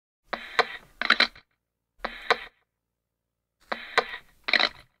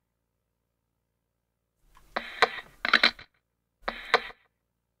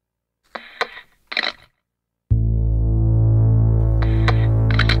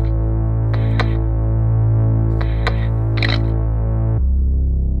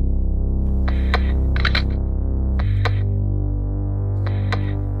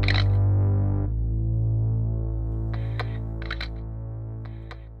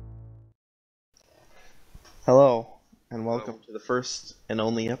Hello, and welcome Hello. to the first and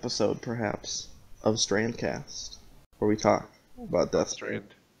only episode, perhaps, of Strandcast, where we talk about About Destiny.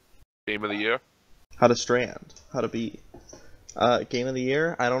 Strand. Game of the year? How to strand, how to be. Game of the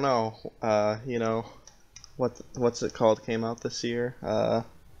year? I don't know. What's it called? Came out this year.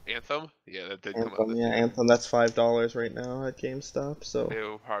 Anthem? Yeah, that did come out Anthem, this yeah, year. Anthem, that's $5 right now at GameStop, so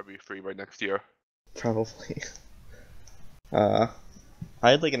It'll probably be free by next year. probably. Uh,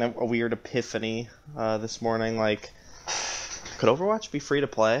 I had like a weird epiphany, this morning, like, could Overwatch be free to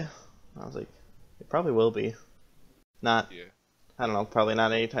play? I was like, it probably will be. Not Yeah. I don't know, probably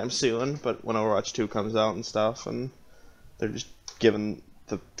not anytime soon, but when Overwatch 2 comes out and stuff, and they're just giving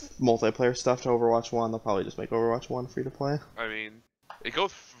the multiplayer stuff to Overwatch 1, they'll probably just make Overwatch 1 free to play. I mean, it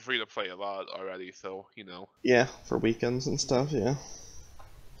goes free to play a lot already, so, Yeah, for weekends and stuff, yeah.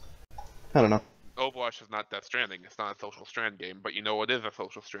 I don't know. Overwatch is not Death Stranding. It's not a social strand game, but you know what is a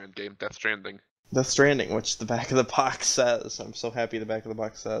social strand game? Death Stranding. Death Stranding, which the back of the box says. I'm so happy the back of the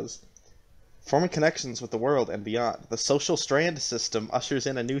box says. Forming connections with the world and beyond. The social strand system ushers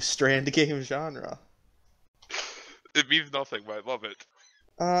in a new strand game genre. It means nothing, but I love it.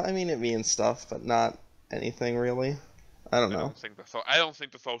 I mean, it means stuff, but not anything really. I don't know. I don't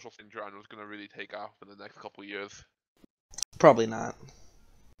think the social strand genre is gonna really take off in the next couple years. Probably not.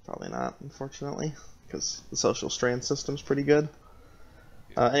 Probably not, unfortunately, because the social strand system's pretty good.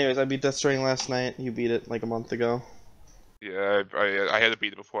 Anyways, I beat Death Stranding last night. You beat it like a month ago. Yeah, I had to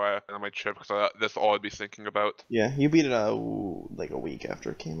beat it before I went on my trip because that's all I'd be thinking about. Yeah, you beat it like a week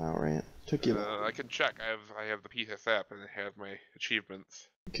after it came out, right? Took you. I can check. I have the PS app and it has my achievements.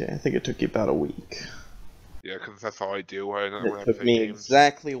 Okay, I think it took you about a week. Yeah, because that's all I do when It I took play me games.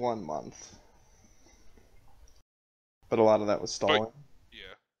 exactly 1 month, but a lot of that was But stalling.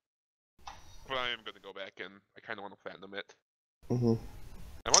 yeah, but I am gonna go back and I kind of want to platinum it. Mhm.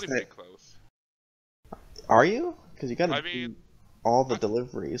 I'm already pretty close. Are you? Because you gotta I do mean, all the I,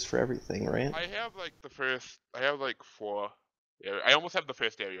 deliveries for everything, right? I have like the first. I have like 4. Yeah, I almost have the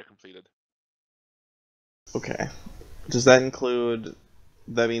first area completed. Okay. Does that include?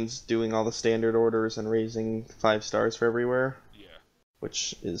 That means doing all the standard orders and raising 5 stars for everywhere, Yeah,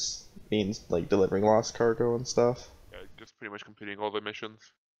 which means like delivering lost cargo and stuff. yeah, just pretty much completing all the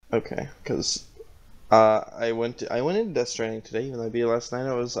missions. Okay, because I went into Death Stranding today, even though I beat it last night.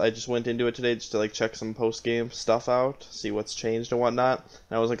 I just went into it today just to like check some post game stuff out, see what's changed and whatnot.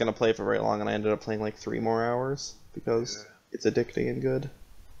 And I wasn't gonna play for very long, and I ended up playing like 3 more hours because Yeah, it's addicting and good.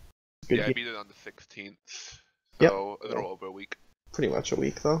 Good yeah, I game. beat it on the 16th, Yep. so a little So over a week. pretty much a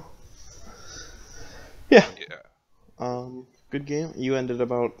week though. Yeah. Yeah, Good game. You ended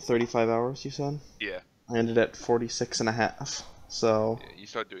about 35 hours, you said? yeah, I ended at 46 and a half. So yeah. You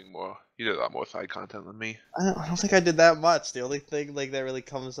start doing more. You did a lot more side content than me. I don't think I did that much. The only thing like that really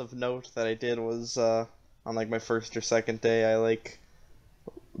comes of note that I did was on like my first or second day, I like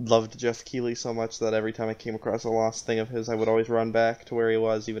loved Jeff Keighley so much that every time I came across a lost thing of his, I would always run back to where he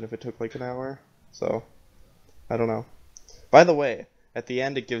was, even if it took like an hour. So I don't know. By the way, at the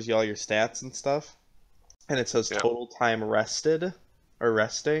end it gives you all your stats and stuff, and it says Yeah. total time rested or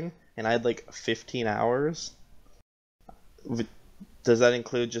resting, and I had like 15 hours. Does that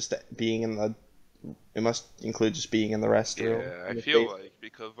include just being in the? It must include just being in the restroom. Yeah, I In the feel safe. like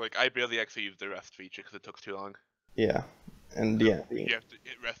because like I barely actually used the rest feature because it took too long. Yeah, and Because yeah, you have to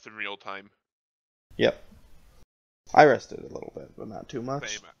it rests in real time. yep. I rested a little bit, but not too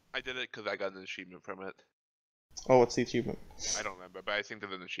much. Same. I did it because I got an achievement from it. Oh, what's the achievement? I don't remember, but I think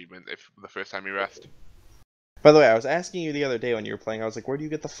there's an achievement if the first time you rest. By the way, I was asking you the other day when you were playing. I was like, "Where do you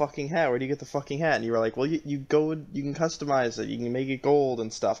get the fucking hat? Where do you get the fucking hat?" And you were like, "Well, you go, you can customize it. You can make it gold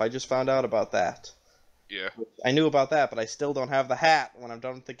and stuff." I just found out about that. Yeah. I knew about that, but I still don't have the hat when I'm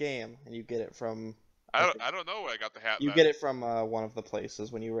done with the game. And you get it from, I think, I don't know where I got the hat you then. get it from one of the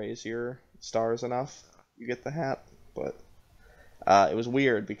places when you raise your stars enough. You get the hat, but it was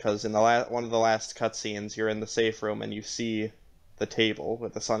weird because in the one of the last cutscenes, you're in the safe room and you see the table where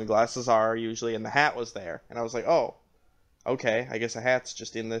the sunglasses are usually, and the hat was there, and I was like, oh, okay, I guess a hat's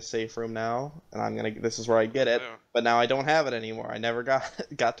just in this safe room now, and this is where I get it, Yeah. but now I don't have it anymore. I never got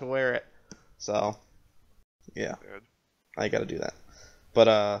got to wear it, so yeah, Good. I got to do that.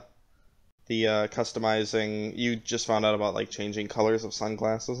 But the customizing, you just found out about like changing colors of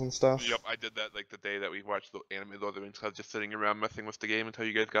sunglasses and stuff. Yep, I did that like the day that we watched the anime Lord of the Rings. I was just sitting around messing with the game until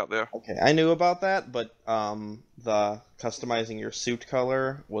you guys got there. Okay, I knew about that, but the customizing your suit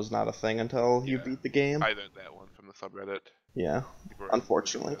color was not a thing until you Yeah. beat the game. I learned that one from the subreddit. Yeah, People were asking me to do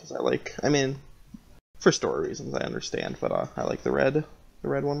unfortunately, it. because I mean, for story reasons, I understand, but I like the red. The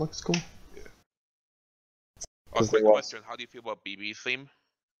red one looks cool. Yeah. A Because there quick was question: how do you feel about BB's theme?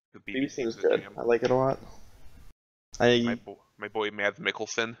 The BB BB theme's seems the good. jam. I like it a lot. I My boy Mads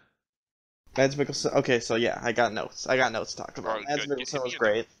Mikkelsen. Mads Mikkelsen. Okay, so yeah, I got notes. I got notes to talk about. Alright, Mads good. Mikkelsen Give me was your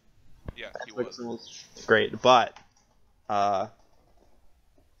notes. great. Yes, he Mads was. Mikkelsen was great, but uh,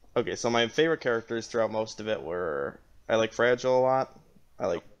 okay. So my favorite characters throughout most of it were I like Fragile a lot. I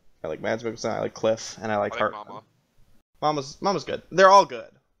like Yep. I like Mads Mikkelsen. I like Cliff, and I like I like Hartman. Mama. Mama's good. They're all good.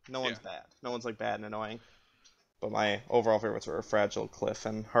 No Yeah. one's bad. No one's like bad and annoying. But my overall favorites were Fragile, Cliff,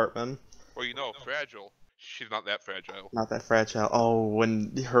 and Hartman. Well, Fragile. She's not that fragile. Not that fragile. Oh,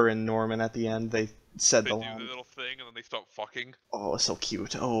 when her and Norman at the end they said They the do the line. little thing and then they start fucking. Oh, so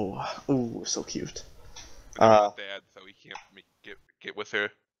cute. Oh, ooh, so cute. But now he's a dad, so he can't get with her.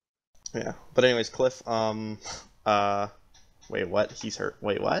 Yeah. But anyways, Cliff. Uh, wait, what? He's hurt.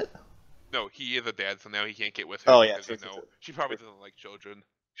 Wait, what? No, he is a dad, so now he can't get with her Oh yeah, because true, true, true. she probably True. doesn't like children.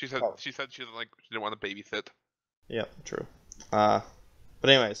 She said Oh, she didn't want to babysit. yep, true. But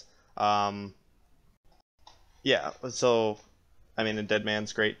anyways, um, yeah. So, I mean, and Dead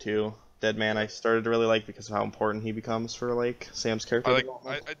Man's great too. Dead Man I started to really like because of how important he becomes for like Sam's character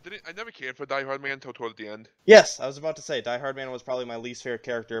development. I never cared for Die Hard Man until toward the end. Yes, I was about to say Die Hard Man was probably my least favorite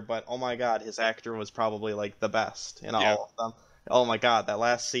character, but oh my god, his actor was probably like the best in Yeah. all of them. Oh my god, that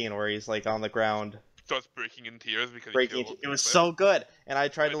last scene where he's like on the ground Starts breaking in tears because he breaking killed it was Cliff. so good. And I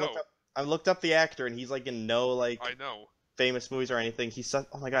tried I to look know. up I looked up the actor and he's like in no like I know. famous movies or anything. He's so,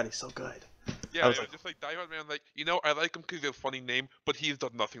 oh my god, he's so good. Yeah, I it was was like, just like Die Hard Man. Like I like him because he has a funny name, but he's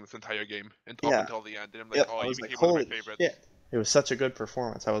done nothing this entire game and up yeah, until the end. And I'm like, yep. oh, I you was like, became one of my holy favorites. shit. It was such a good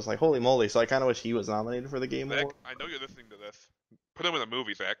performance. I was like, holy moly. So I kind of wish he was nominated for the Game Zach, Award. I know you're listening to this. Put him in a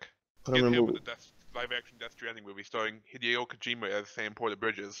movie, Zach. Put him Get in a him in movie. the live-action Death Stranding movie starring Hideo Kojima as Sam Porter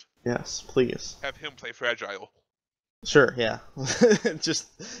Bridges. Yes, please. Have him play Fragile. Sure, yeah. Just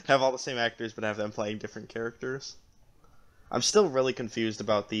have all the same actors, but have them playing different characters. I'm still really confused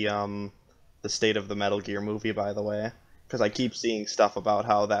about the state of the Metal Gear movie, by the way, because I keep seeing stuff about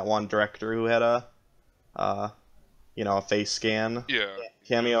how that one director who had uh, a face scan Yeah.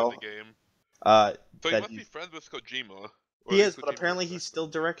 cameo, In the game. uh, So he that must be friends with Kojima. Or he at is, least but Kojima apparently he's still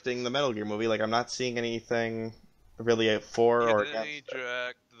directing the Metal Gear movie. Like I'm not seeing anything really for Yeah, or didn't he against it.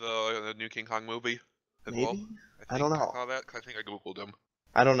 direct the new King Kong movie as well? Maybe? I I don't think I know. saw that 'cause I think I googled him.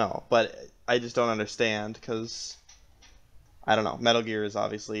 I don't know, but I just don't understand because I don't know. Metal Gear is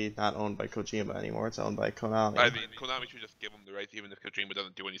obviously not owned by Kojima anymore. It's owned by Konami. I mean, Konami should just give him the rights, even if Kojima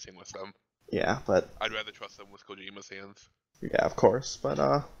doesn't do anything with them. Yeah, but I'd rather trust them with Kojima's hands. yeah, of course. But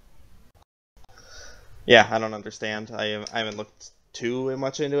yeah, I don't understand. I haven't looked too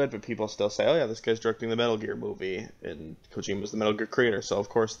much into it, but people still say, "Oh yeah, this guy's directing the Metal Gear movie," and Kojima's the Metal Gear creator, so of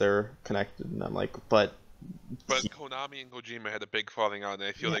course they're connected. And I'm like, but Konami and Kojima had a big falling out, and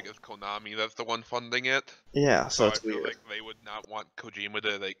I feel Yeah. like it's Konami that's the one funding it. yeah, so So I it's feel weird. like they would not want Kojima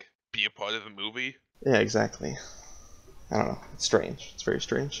to be a part of the movie. Yeah, exactly. I don't know. It's strange. It's very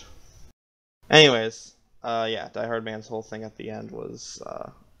strange. Anyways, yeah, Die Hard Man's whole thing at the end was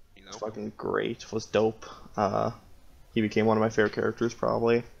You know? fucking great. Was dope. He became one of my favorite characters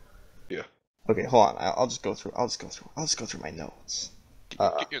probably. Yeah. Okay, hold on. I'll just go through. I'll just go through my notes.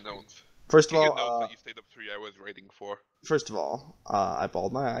 Get your notes. First of Get your notes all, that you stayed up 3 hours writing for. I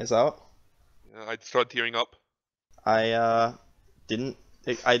bawled my eyes out. I started tearing up. I didn't.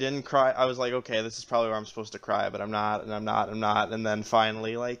 I didn't cry. I was like, okay, this is probably where I'm supposed to cry, but I'm not, and I'm not, I'm not. And then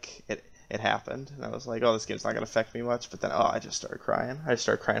finally, like, it happened, and I was like, oh, this game's not gonna affect me much. But then, I just started crying. I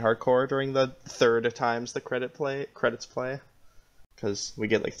started crying hardcore during the third times the credits play, because we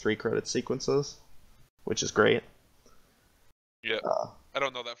get like 3 credit sequences, which is great. Yeah. I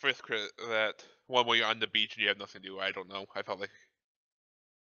don't know, that first that one where you're on the beach and you have nothing to do, I don't know. I felt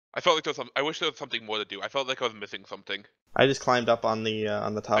like there was I wish there was something more to do. I felt like I was missing something. I just climbed up on the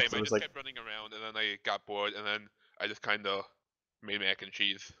top. Same, There I was just like kept running around and then I got bored and then I just kind of made mac and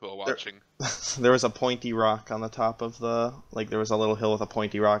cheese while There- watching. there was a pointy rock on the top of the there was a little hill with a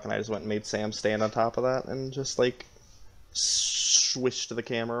pointy rock, and I just went and made Sam stand on top of that and just like swished the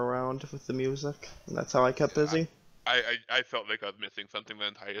camera around with the music, and that's how I kept busy. I felt like I was missing something the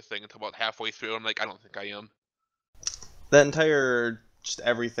entire thing until about halfway through. I'm like, I don't think I am. That entire just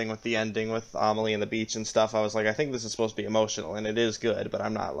everything with the ending with Amelie and the beach and stuff, I was like, I think this is supposed to be emotional, and it is good, but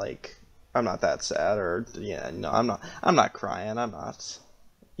I'm not that sad, or no, I'm not crying, I'm not,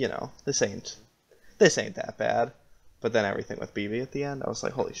 this ain't that bad. But then everything with BB at the end, I was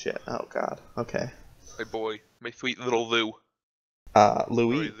like, holy shit, oh god, okay. My boy, my sweet little Lou.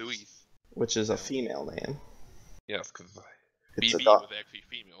 Louise, Louise. which is a female name. Yes, because It's BB was actually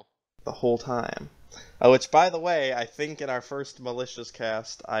female. the whole time. Which, by the way, I think in our first Malicious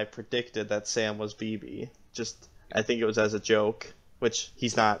cast, I predicted that Sam was BB. I think it was as a joke, which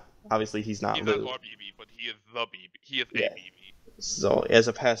he's not. Obviously, he's not He's Lou. not our BB, but he is the BB. He is Yeah. a BB. So as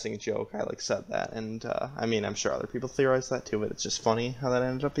a passing joke, I like said that, and I mean, I'm sure other people theorize that too, but it's just funny how that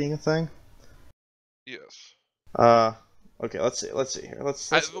ended up being a thing. Yes. Uh, okay, let's see here.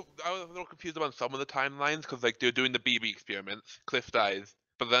 Let's. I was a little confused about some of the timelines because like they're doing the BB experiments. Cliff dies,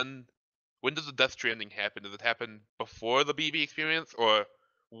 but then when does the Death Stranding happen? Does it happen before the BB experience or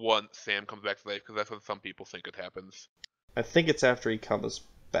once Sam comes back to life? Because that's what some people think it happens. I think it's after he comes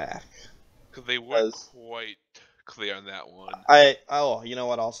back. Because they weren't Because quite clear on that one. you know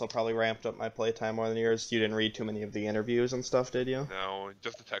what? Also, probably ramped up my playtime more than yours. You didn't read too many of the interviews and stuff, did you? No,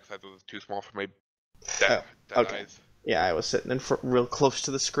 just the text size was too small for my Oh, dead okay. eyes. Yeah, I was sitting real close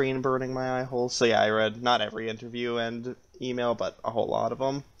to the screen, burning my eye holes. So yeah, I read not every interview and email, but a whole lot of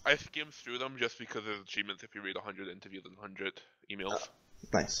them. I skimmed through them just because there's achievements if you read 100 interviews and 100 emails.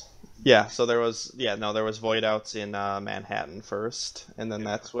 Nice. Yeah, so there was void outs in Manhattan first, and then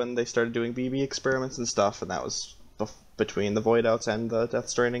that's when they started doing BB experiments and stuff, and that was between the void outs and the Death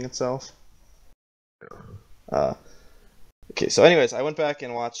Stranding itself. Okay, so anyways, I went back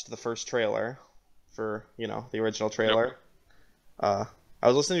and watched the first trailer for, the original trailer. Yep. I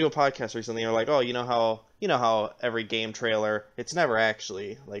was listening to a podcast recently, and they're like, "Oh, you know how every game trailer, it's never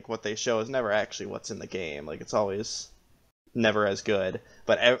actually like what they show is never actually what's in the game. Like it's always never as good.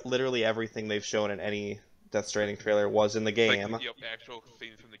 But literally everything they've shown in any Death Stranding trailer was in the game. Like, actual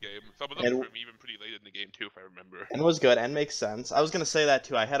scenes from the game. Some of them were even pretty late in the game too, if I remember. And was good and makes sense. I was gonna say that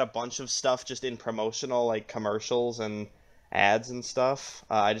too. I had a bunch of stuff just in promotional like commercials and ads and stuff.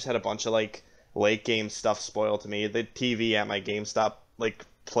 I just had a bunch of like late game stuff spoiled to me. The TV at my GameStop like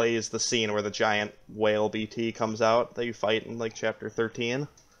plays the scene where the giant whale BT comes out that you fight in like chapter 13.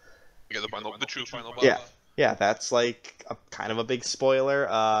 Yeah, the true final boss. Yeah, that's like kind of a big spoiler.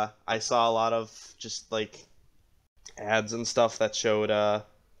 I saw a lot of just like ads and stuff that showed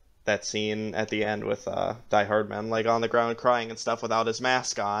that scene at the end with Die Hardman like on the ground crying and stuff without his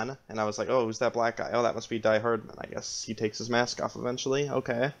mask on, and I was like, oh, who's that black guy? Oh, that must be Die Hardman. I guess he takes his mask off eventually.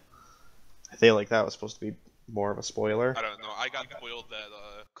 Okay. I feel like that was supposed to be more of a spoiler. I don't know. I got spoiled that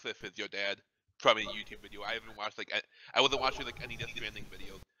Cliff is your dad from a YouTube video. I haven't watched I wasn't watching like any Death Stranding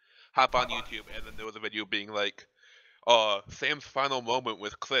videos. Hop on YouTube and then there was a video being like, Sam's final moment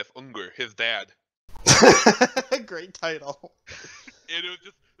with Cliff Unger, his dad. Great title. And it was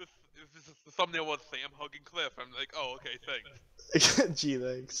just the thumbnail was Sam hugging Cliff. I'm like, oh, okay, thanks. Gee,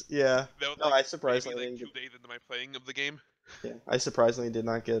 thanks. Yeah. That was, I surprisingly maybe, 2 days into my playing of the game. Yeah, I surprisingly did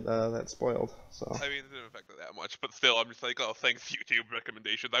not get that spoiled. So I mean, it didn't affect it that much, but still, I'm just like, oh, thanks YouTube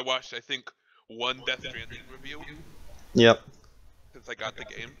recommendations. I watched, I think, one Death Stranding review. Yep. Since I got the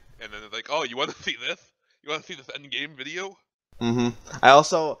game, and then it's like, oh, you want to see this? You want to see this end game video? Mm-hmm. I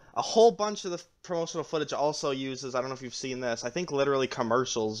also, a whole bunch of the promotional footage also uses, I don't know if you've seen this, I think literally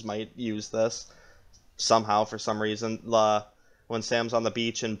commercials might use this somehow for some reason. When Sam's on the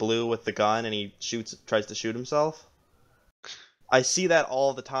beach in blue with the gun and he tries to shoot himself. I see that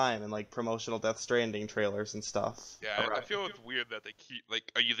all the time in like promotional Death Stranding trailers and stuff. Yeah, I feel it's weird that they keep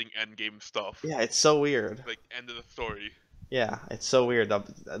are using end game stuff. Yeah, it's so weird. Like end of the story. Yeah, it's so weird.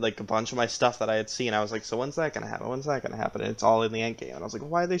 Like a bunch of my stuff that I had seen, I was like, so when's that gonna happen? When's that gonna happen? And it's all in the end game, and I was like,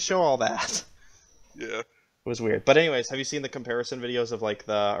 why did they show all that? Yeah. It was weird. But anyways, have you seen the comparison videos of like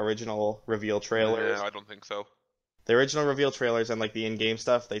the original reveal trailers? Yeah, I don't think so. The original reveal trailers and like the in-game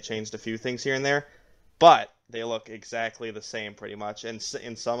stuff, they changed a few things here and there, but they look exactly the same pretty much. And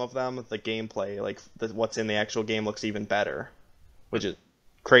in some of them, the gameplay, like what's in the actual game, looks even better, which is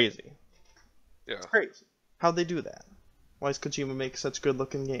crazy. Yeah. It's crazy. How'd they do that? Why does Kojima make such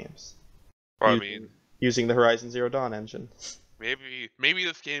good-looking games? Well, I mean, using the Horizon Zero Dawn engine. Maybe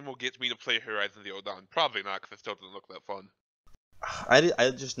this game will get me to play Horizon Zero Dawn. Probably not, because it still doesn't look that fun.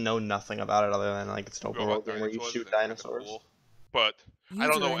 I just know nothing about it other than like it's an open world game where you shoot dinosaurs. Cool. But I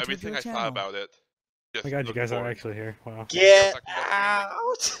don't know everything I saw about it. Oh my god, you guys are actually here. Wow. Get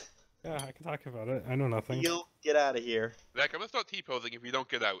out! Yeah, I can talk about it. I know nothing. You'll get out of here. Zach, I'm gonna start T-posing if you don't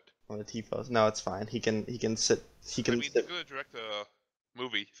get out. On the T-pose. No, it's fine. He can sit. He can. I mean, he's gonna direct a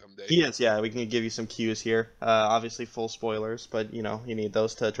movie someday. He is. Yeah, we can give you some cues here. Obviously, full spoilers, but you need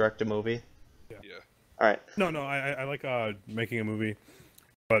those to direct a movie. Yeah. All right. No, I like making a movie,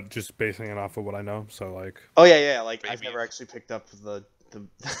 but just basing it off of what I know. So like. Oh yeah. Like I've never actually picked up the.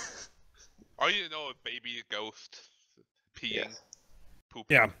 All you know is baby ghost peeing. Yeah.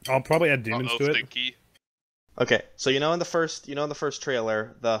 Pooping. Yeah, I'll probably add demons to it. Stinky. Okay, so in the first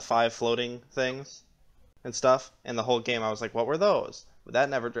trailer, the 5 floating things and stuff, and the whole game, I was like, what were those? But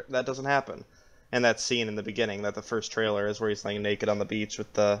that doesn't happen. And that scene in the beginning, that the first trailer is where he's laying naked on the beach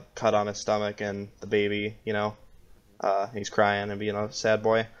with the cut on his stomach and the baby, he's crying and being a sad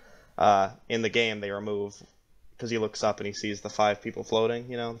boy. In the game, they remove because he looks up and he sees the 5 people floating,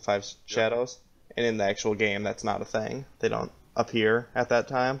 the 5 shadows. And in the actual game, that's not a thing. They don't appear at that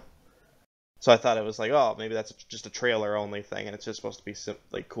time. So I thought it was like, oh, maybe that's just a trailer only thing, and it's just supposed to be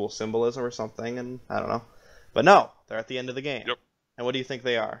like cool symbolism or something, and I don't know. But no, they're at the end of the game. Yep. And what do you think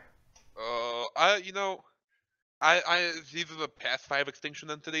they are? It's either the past 5 extinction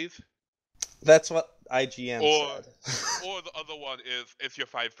entities, That's what IGN or said. or the other one is it's your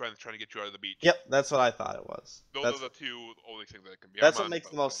 5 friends trying to get you out of the beach. Yep, that's what I thought it was. Those are the 2 only things that it can be. That's what makes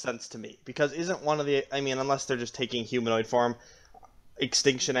the most sense to me, because isn't one of the, unless they're just taking humanoid form,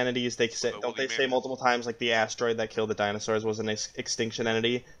 extinction entities, don't they say multiple times, like the asteroid that killed the dinosaurs was an extinction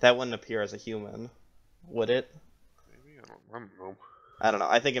entity? That wouldn't appear as a human, would it? Maybe, I don't know. I don't know.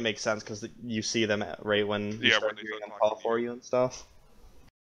 I think it makes sense because you see them right when you start hearing them call for you and stuff.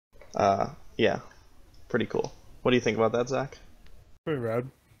 Yeah. Pretty cool. What do you think about that, Zach? Pretty rad.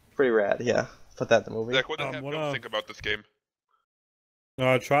 Pretty rad, yeah. Put that in the movie. Zach, what do you think about this game?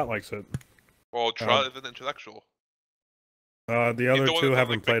 Trot likes it. Well, Trot is an intellectual. The other 2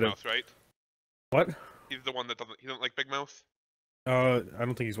 haven't played it. Mouse, right? What? He's the one that he doesn't like Big Mouth? I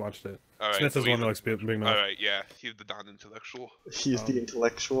don't think he's watched it. Right, Smith is the one that likes Big Mouth. Alright, yeah. He's the non-intellectual. He's the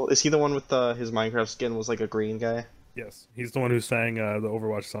intellectual. Is he the one with his Minecraft skin was like a green guy? Yes. He's the one who sang the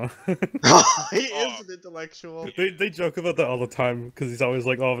Overwatch song. He is an intellectual. They joke about that all the time, because he's always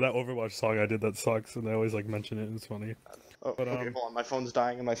like, oh, that Overwatch song I did that sucks, and they always like mention it, and it's funny. Oh, but, okay, hold on. My phone's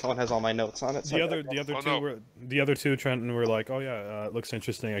dying, and my phone has all my notes on it. So the other two, Trenton, were like, oh yeah, it looks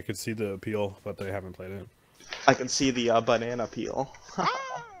interesting. I could see the appeal, but they haven't played it. I can see the banana peel.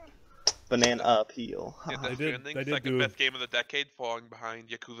 Banana peel. Yeah, They did second best game of the decade, falling behind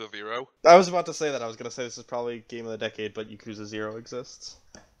Yakuza 0. I was about to say that. I was going to say this is probably game of the decade, but Yakuza 0 exists.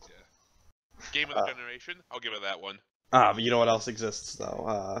 Yeah. Game of the generation? I'll give it that one. But you know what else exists,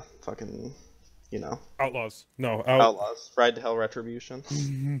 though? Outlaws. No. Outlaws. Ride to Hell Retribution.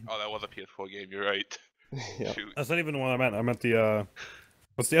 Oh, that was a PS4 game, you're right. Yeah. Shoot. That's not even the one I meant. I meant the,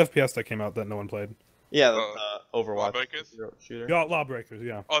 what's the FPS that came out that no one played? Yeah, Overwatch. Lawbreakers? Shooter. Yeah, Lawbreakers,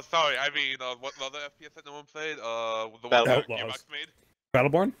 yeah. Oh, sorry, I mean, what other FPS that no one played? The one Outlaws. that Gearbox made?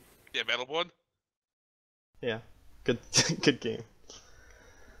 Battleborn? Yeah, Battleborn. Yeah. Good good game.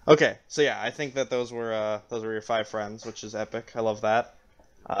 Okay, so yeah, I think that those were your 5 friends, which is epic. I love that.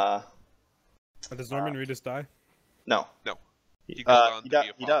 Does Norman Reedus die? No. No. He goes on to be a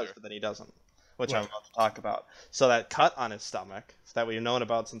he does, father. but then he doesn't, which I'm about to talk about. So that cut on his stomach that we've known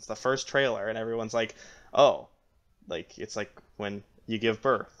about since the first trailer, and everyone's like, oh, like it's like when you give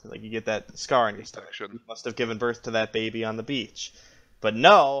birth, like you get that scar on your stomach. You must have given birth to that baby on the beach. But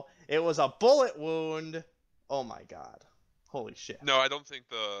no, it was a bullet wound. Oh my god. Holy shit. No, I don't think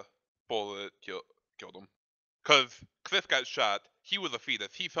the bullet killed him. Because Cliff got shot. He was a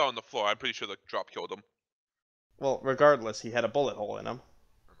fetus. He fell on the floor. I'm pretty sure the drop killed him. Well, regardless, he had a bullet hole in him.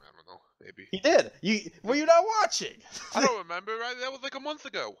 I don't know. Maybe. He did. Were you not watching? I don't remember. Right? That was like a month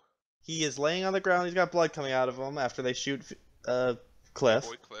ago. He is laying on the ground. He's got blood coming out of him after they shoot Cliff.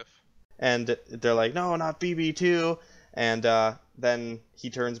 Boy Cliff. And they're like, no, not BB2. And then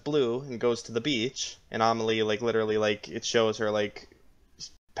he turns blue and goes to the beach. And Amelie, like, literally, like, it shows her, like,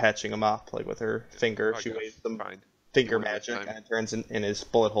 patching him up, like, with her finger. She waves them. Fine. Finger magic, and it turns in his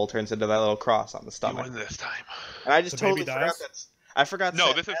bullet hole turns into that little cross on the stomach. You win this time. And I just The totally baby forgot dies? that. I forgot. No,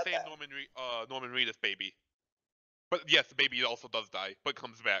 Sam this is had Sam that. Norman Reedus baby. But yes, the baby also does die, but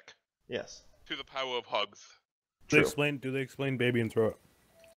comes back Yes. to the power of hugs. Do they True. explain baby and throat?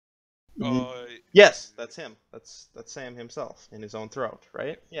 Yes, that's him. That's Sam himself in his own throat,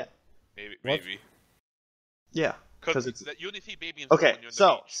 right? Yeah. Maybe. Yeah. Because it's you only see baby and okay. when you're on the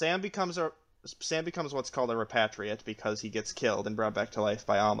So beach. Sam becomes what's called a repatriate because he gets killed and brought back to life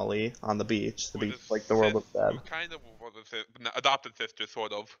by Amelie on the beach. The beach, like the world of dead. Kind of adopted sister,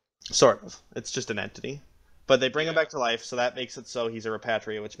 sort of. Sort of. It's just an entity. But they bring him back to life, so that makes it so he's a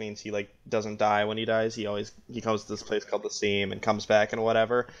repatriate, which means he like doesn't die when he dies. He goes to this place called the Seam and comes back and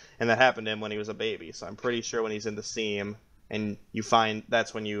whatever. And that happened to him when he was a baby. So I'm pretty sure when he's in the Seam and you find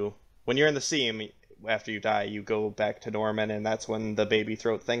that's when you're in the Seam after you die, you go back to Norman, and that's when the baby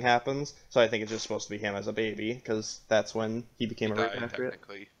throat thing happens. So I think it's just supposed to be him as a baby because that's when he became a repatriate.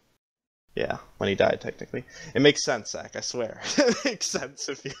 Technically. Yeah, when he died, technically. It makes sense, Zach, I swear. It makes sense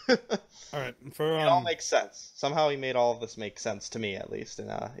if you... Alright, It all makes sense. Somehow he made all of this make sense to me, at least. And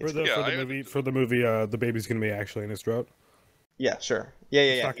for the movie, the baby's gonna be actually in his throat. Yeah, sure. Yeah.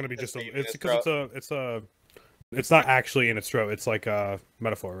 It's not gonna be just it's not actually in its throat. It's like a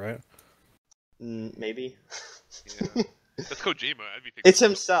metaphor, right? Maybe. Yeah. That's Kojima. It's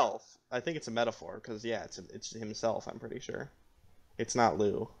himself. I think it's a metaphor because it's himself. I'm pretty sure. It's not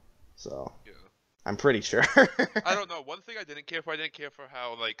Lou. So. Yeah. I'm pretty sure. I don't know. One thing I didn't care for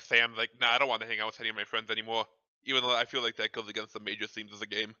how like Sam's like, nah, I don't want to hang out with any of my friends anymore. Even though I feel like that goes against the major themes of the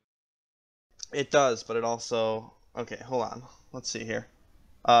game. It does, but it also... Okay, hold on. Let's see here.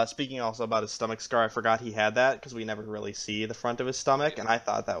 Speaking also about his stomach scar, I forgot he had that because we never really see the front of his stomach, and I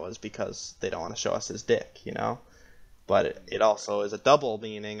thought that was because they don't want to show us his dick, you know? But it also is a double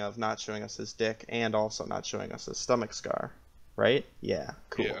meaning of not showing us his dick and also not showing us his stomach scar, right? Yeah,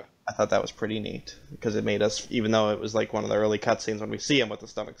 cool. Yeah. I thought that was pretty neat because it made us, even though it was like one of the early cutscenes when we see him with the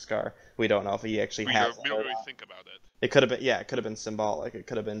stomach scar, we don't know if he actually We has don't it or really not. think about it. It could have been, yeah, it could have been symbolic. It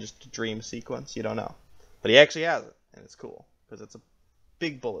could have been just a dream sequence. You don't know, but he actually has it, and it's cool because it's a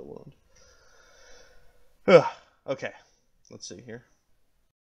big bullet wound. Okay, let's see here.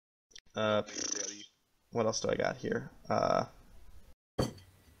 What else do I got here?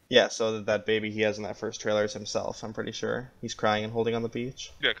 Yeah, so that baby he has in that first trailer is himself. I'm pretty sure he's crying and holding on the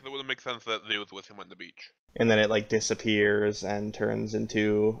beach. Yeah, because it wouldn't make sense that they was with him on the beach. And then it like disappears and turns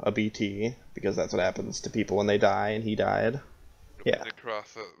into a BT because that's what happens to people when they die, and he died. Yeah. They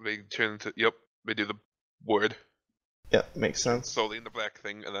cross. They turn into. Yep. They do the word. Yep, makes sense. Solely in the black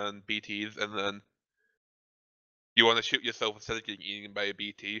thing, and then BTs, and then you want to shoot yourself instead of getting eaten by a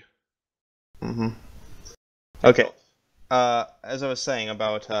BT. Mm-hmm. Okay. As I was saying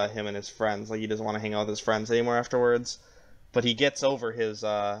about him and his friends, like he doesn't want to hang out with his friends anymore afterwards, but he gets over his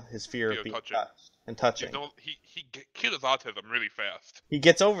fear of being touched and touching. You know, he killed his autism really fast. He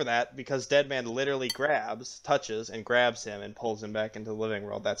gets over that because Deadman literally touches and grabs him and pulls him back into the living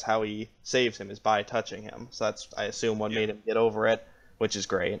world. That's how he saves him, is by touching him. So that's, I assume, what made him get over it, which is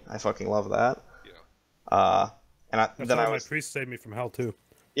great. I fucking love that. Yeah. Then my priest saved me from hell too.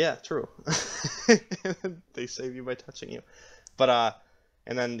 Yeah, true. They save you by touching you. But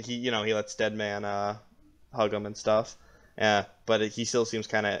and then he lets Deadman hug him and stuff. Yeah, but he still seems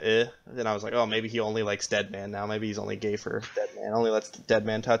kind of And I was like, oh, maybe he only likes Deadman now. Maybe he's only gay for Deadman. Only lets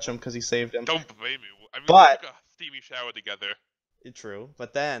Deadman touch him because he saved him. Don't blame me. I mean, But we took a steamy shower together. True.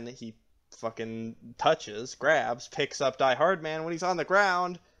 But then he fucking touches, grabs, picks up Die Hard Man when he's on the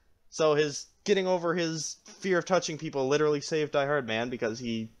ground. So his getting over his fear of touching people literally saved Die Hard Man because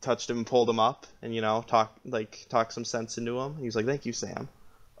he touched him and pulled him up and, talked some sense into him. He was like, thank you, Sam.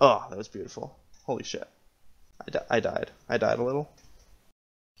 Oh, that was beautiful. Holy shit. I died. I died a little.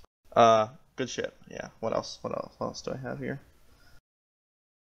 Good shit. Yeah. What else? What else do I have here?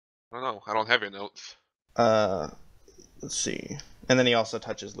 I don't know. I don't have your notes. Let's see. And then he also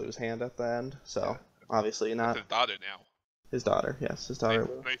touches Lou's hand at the end. So obviously not. It's his daughter now. His daughter, yes, his daughter.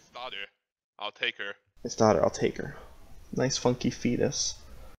 Nice daughter. I'll take her. His daughter, I'll take her. Nice funky fetus.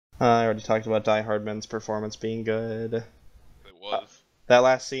 I already talked about Die Hardman's performance being good. It was. That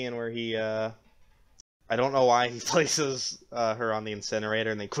last scene where he, I don't know why he places her on the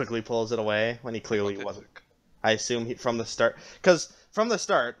incinerator and then quickly pulls it away when he clearly wasn't. I assume from the start, because from the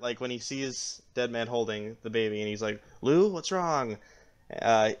start, like when he sees Deadman holding the baby and he's like, Lou, what's wrong?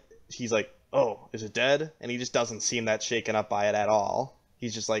 He's like, oh, is it dead? And he just doesn't seem that shaken up by it at all.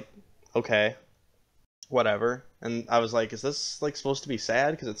 He's just like, okay, whatever. And I was like, is this like supposed to be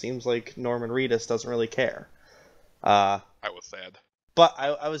sad? Because it seems like Norman Reedus doesn't really care. I was sad. But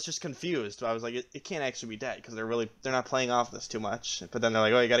I was just confused. I was like, it can't actually be dead because they're not playing off this too much. But then they're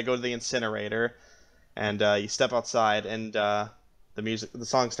like, oh, you got to go to the incinerator, and you step outside, and the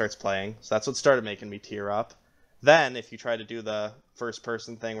song starts playing. So that's what started making me tear up. Then, if you try to do the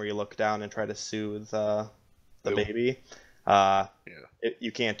first-person thing where you look down and try to soothe the baby,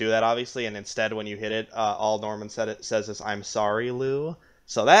 you can't do that, obviously. And instead, when you hit it, all Norman says is, I'm sorry, Lou.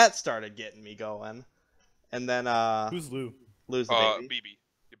 So that started getting me going. And then... Who's Lou? Lou's the baby.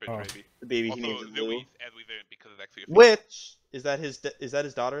 BB. Baby. The baby Also, he names Louis, Lou. as we learned, because it's actually a Which, is that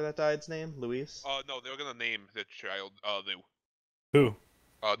his daughter that died's name? Louise? no, they were gonna name the child, Lou. Who?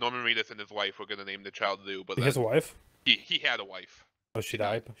 Norman Reedus and his wife were gonna name the child Lou, but He has a wife? he had a wife. Oh, she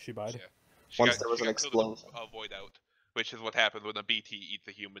died? She died? Yeah. Once there was an explosion. Void out, which is what happens when a BT eats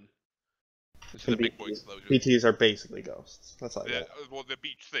a human. This is And a big boy explosion. BTs are basically ghosts. That's all I got. Well, the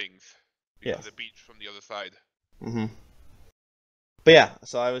beach things. Yeah. The beach from the other side. Mm-hmm. But yeah,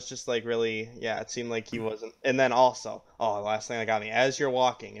 so I was just like really, it seemed like he wasn't. And then also, the last thing that got me, as you're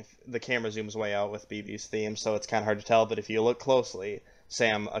walking, if the camera zooms way out with BB's theme, so it's kind of hard to tell, but if you look closely,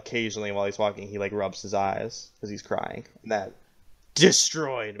 Sam occasionally while he's walking, he like rubs his eyes because he's crying. And that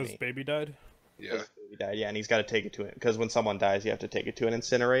destroyed me. His baby died? Yeah. Baby died, yeah, and he's got to take it to it because when someone dies, you have to take it to an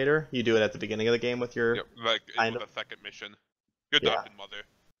incinerator. You do it at the beginning of the game with your, Yep, like it was a second mission. Good job, mother.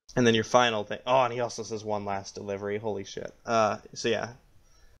 And then your final thing. Oh, and he also says one last delivery. Holy shit. So yeah.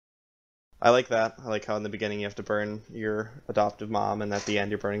 I like that. I like how in the beginning you have to burn your adoptive mom, and at the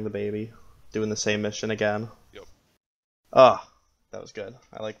end you're burning the baby. doing the same mission again. Yep. Ah, that was good.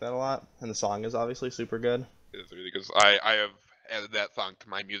 I like that a lot, and the song is obviously super good. It is really good. I have added that song to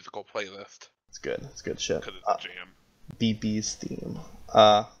my musical playlist. It's good. It's good shit. Because it's a jam. BB's theme.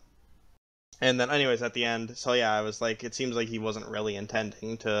 And then anyways, at the end, so yeah, I was like, it seems like he wasn't really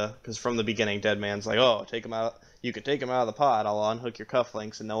intending to, because from the beginning, Deadman's like, oh, take him out, you could take him out of the pod, I'll unhook your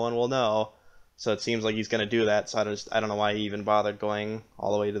cufflinks and no one will know. So it seems like he's going to do that, so I don't know why he even bothered going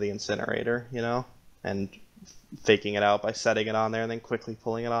all the way to the incinerator, you know, and faking it out by setting it on there and then quickly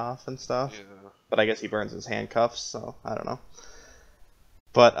pulling it off and stuff. Yeah. But I guess he burns his handcuffs, so I don't know.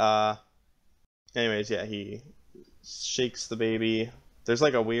 But, anyways, yeah, he shakes the baby. There's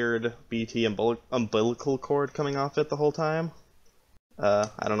like a weird BT umbilical cord coming off it the whole time. I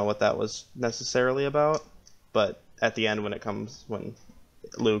don't know what that was necessarily about, but at the end when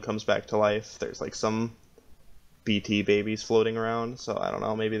Lou comes back to life, there's like some BT babies floating around, so I don't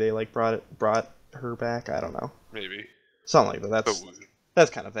know, maybe they like brought her back, I don't know. Maybe. Something like that.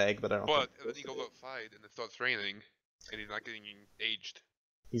 That's kind of vague, but I don't But think then he goes outside and it starts raining, and he's not getting aged.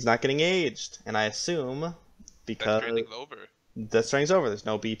 he's not getting aged, and I assume because Stranding's over. Death Stranding's over. There's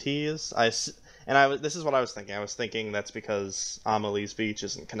no BTs. This is what I was thinking. I was thinking that's because Amelie's beach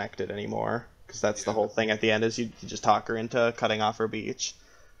isn't connected anymore. Because that's the whole thing at the end is you just talk her into cutting off her beach,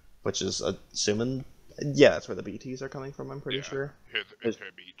 which is assuming, yeah, that's where the BTs are coming from. I'm pretty sure. Here's her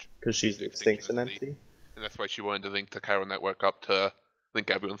beach. Because she's the extinction entity. And that's why she wanted to link the chiral network up to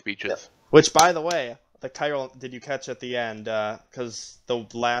link everyone's beaches. Yep. Which, by the way, the chiral, did you catch at the end? Because the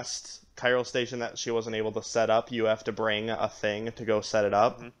last chiral station that she wasn't able to set up, you have to bring a thing to go set it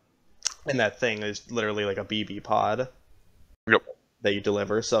up. Mm-hmm. And that thing is literally like a BB pod. Yep. That you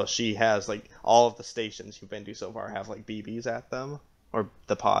deliver. So she has, like, all of the stations you've been to so far have, like, BBs at them. Or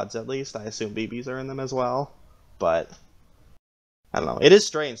the pods, at least. I assume BBs are in them as well. But I don't know. It is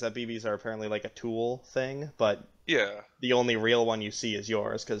strange that BBs are apparently like a tool thing, but yeah, the only real one you see is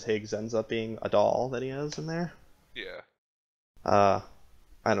yours, because Higgs ends up being a doll that he has in there. Yeah.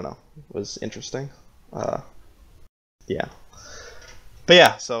 I don't know. It was interesting. Yeah. But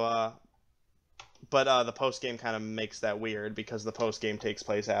yeah, so, but the post-game kind of makes that weird, because the post-game takes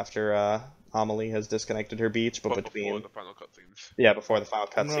place after, Amelie has disconnected her beach, but between... before the final cutscenes. Yeah, before the final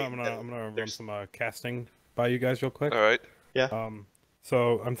cutscene. I'm gonna run some casting by you guys real quick. Alright. Yeah.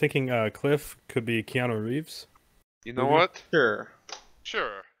 So I'm thinking Cliff could be Keanu Reeves. You know what? Sure.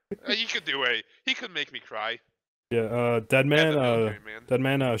 He could do it. He could make me cry. Yeah, Deadman,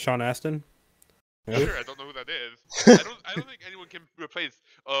 Sean Astin. Yeah. Sure, I don't know who that is. I don't think anyone can replace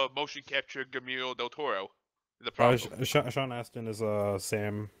motion capture Guillermo del Toro. The problem. Sean Astin is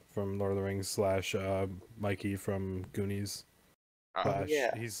Sam from Lord of the Rings / Mikey from Goonies.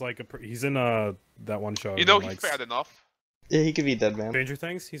 Yeah. He's like he's in that one show. You know he's fat enough. Yeah, he could be Deadman. Stranger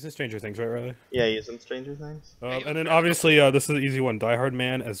Things? He's in Stranger Things, right, Riley? Yeah, he is in Stranger Things. And then obviously this is an easy one. Die Hard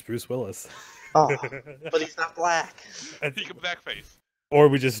Man as Bruce Willis. Oh, but he's not black. He can blackface. Or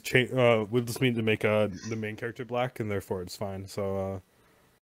we just change. We just need to make the main character black, and therefore it's fine. So.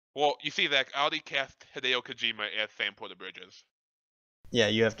 Well, you see that I already cast Hideo Kojima as Sam Porter Bridges. Yeah,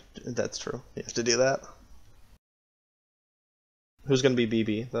 you have to. That's true. You have to do that. Who's gonna be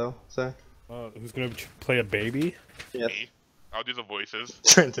BB though, Zach? Who's gonna play a baby? Yeah. Me. I'll do the voices.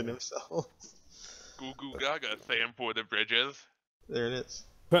 Trenton himself. Goo Goo Gaga, Sam Porter Bridges. There it is.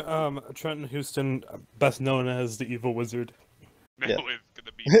 Trenton Houston, best known as the Evil Wizard. Now Yeah. it's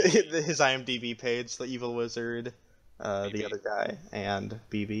gonna be His IMDb page, the Evil Wizard, the other guy, and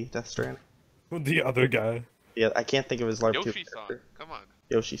BB, Death Stranding. The other guy. Yeah, I can't think of his LARP 2 Yoshi-san. character. Come on.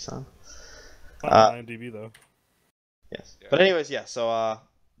 Yoshi-san. Not on IMDb though. Yes. Yeah. But anyways, yeah, so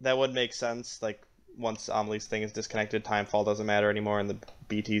that would make sense. Like, once Amelie's thing is disconnected, timefall doesn't matter anymore and the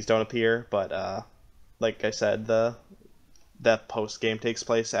BTs don't appear. But, like I said, that post-game takes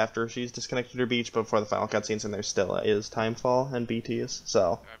place after she's disconnected her beach, but before the final cutscenes, and there still is timefall and BTs,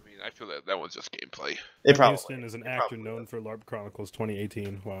 so... I mean, I feel that was just gameplay. It probably, Houston is an actor known for LARP Chronicles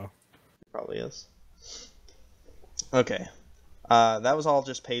 2018. Wow. probably is. Okay. That was all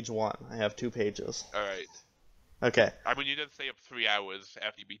just page 1. I have 2 pages. Alright. Okay. I mean, you did stay up 3 hours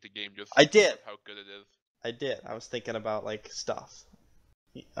after you beat the game just I did. how good it is. I did. I was thinking about, like, stuff.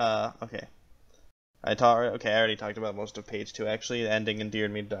 Okay. I already talked about most of page 2, actually. The ending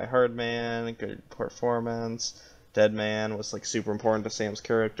endeared me to Die Hard Man, good performance. Dead Man was, like, super important to Sam's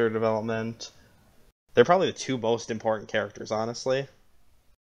character development. They're probably the 2 most important characters, honestly.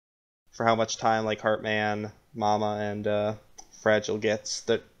 For how much time, like, Heartman, Mama, and, Fragile gets.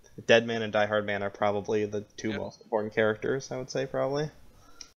 The Dead Man and Die Hard Man are probably the 2 most important characters, I would say, probably.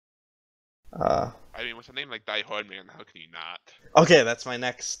 I mean, with a name like Die Hard Man, how can you not? Okay, that's my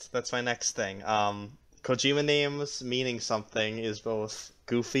next thing. Kojima names meaning something is both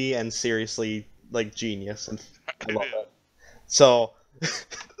goofy and seriously like genius, and I love it. So,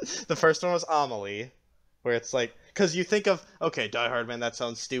 the first one was Amelie, where it's like, because you think of, okay, Die Hard Man, that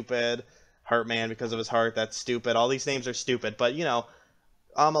sounds stupid. Heartman, because of his heart, that's stupid. All these names are stupid, but you know,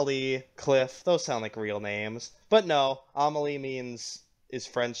 Amelie, Cliff, those sound like real names. But no, Amelie is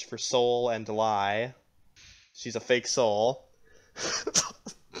French for soul and lie. She's a fake soul.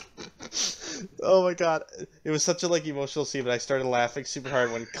 Oh my god, it was such a like emotional scene, but I started laughing super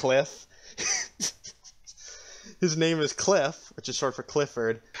hard when Cliff. His name is Cliff, which is short for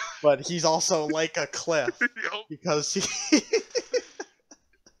Clifford, but he's also like a cliff because he.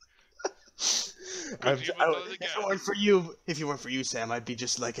 If it weren't for you, Sam, I'd be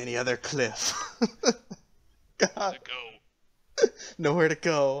just like any other cliff. God, nowhere to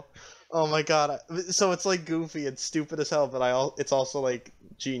go. Oh my god! So it's like goofy and stupid as hell, but it's also like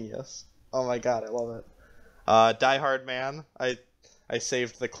genius. Oh my god, I love it. Die Hard Man. I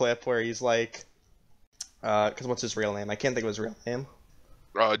saved the clip where he's like, because what's his real name? I can't think of his real name.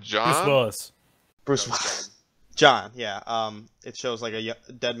 John? Bruce Willis. Bruce Willis. John, yeah. It shows like a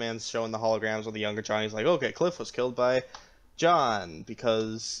dead man's showing the holograms with a younger John. He's like, okay, Cliff was killed by John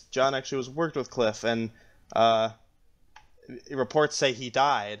because John actually worked with Cliff, and reports say he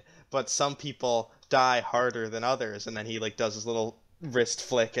died, but some people die harder than others. And then he like does his little wrist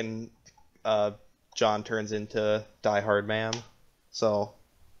flick, and John turns into Die Hard Man. So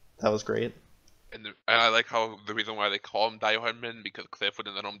that was great. And I like how the reason why they call him Die Hard Man because Cliff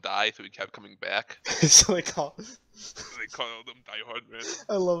wouldn't let him die, so he kept coming back. So they called him Die Hard Man.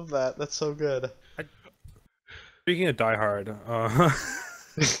 I love that. That's so good. Speaking of Die Hard,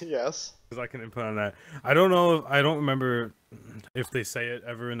 yes, because I can input on that. I don't know. I don't remember if they say it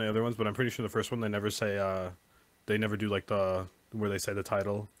ever in the other ones, but I'm pretty sure the first one they never say. They never do like where they say the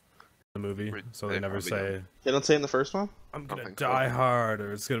title in the movie, so they never say. They don't say in the first one. I'm gonna die hard,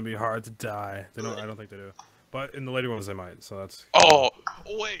 or it's gonna be hard to die. They don't. I don't think they do. But in the later ones, they might. So that's. Oh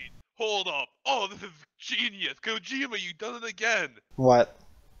wait, hold up! Oh, this is genius, Kojima! You done it again. What?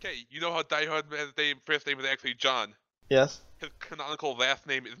 Okay, you know how Die Hard Man's first name is actually John. Yes. His canonical last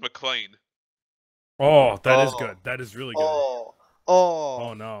name is McClane. Oh, that is good. That is really good.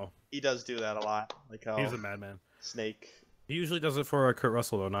 Oh no. He does do that a lot. Like how he's a madman. Snake. He usually does it for Kurt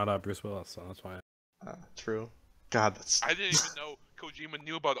Russell though, not Bruce Willis. So that's why. True. God, that's. I didn't even know Kojima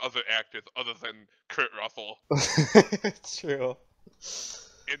knew about other actors other than Kurt Russell. It's true.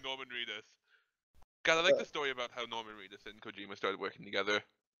 And Norman Reedus. God, I like the story about how Norman Reedus and Kojima started working together.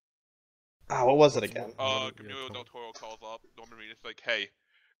 What was it again? Guillermo del Toro calls up Norman Reedus like, hey,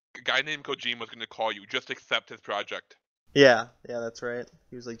 a guy named Kojima is going to call you. Just accept his project. Yeah, that's right.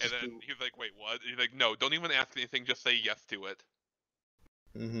 He was like, and then he was like, wait, what? He's like, no, don't even ask anything. Just say yes to it.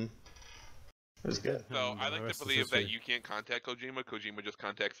 Mm-hmm. It was good. So I like to believe that you can't contact Kojima. Kojima just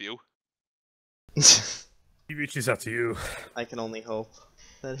contacts you. He reaches out to you. I can only hope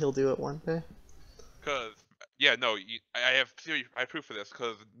that he'll do it one day. Cause yeah, no, I have proof for this.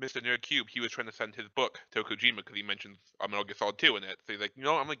 Cause Mr. Nerd Cube, he was trying to send his book to Kojima because he mentions Metal Gear Solid 2 in it. So he's like, you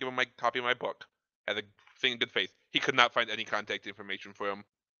know, I'm gonna give him my copy of my book. As a thing in good faith. He could not find any contact information for him.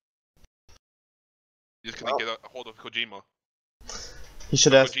 He just couldn't get a hold of Kojima. He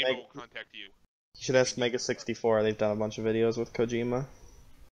should ask. Kojima will contact you. He should ask Mega 64. They've done a bunch of videos with Kojima.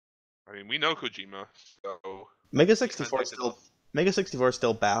 I mean, we know Kojima, so Mega 64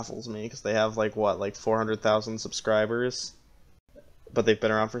 still baffles me because they have like 400,000 subscribers, but they've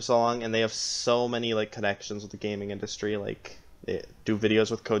been around for so long and they have so many like connections with the gaming industry. Like they do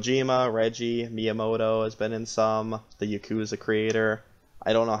videos with Kojima, Reggie, Miyamoto has been in some, the Yakuza creator.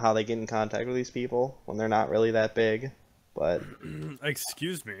 I don't know how they get in contact with these people when they're not really that big, but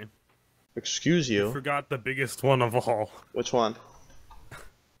excuse me. Excuse you. You forgot the biggest one of all. Which one?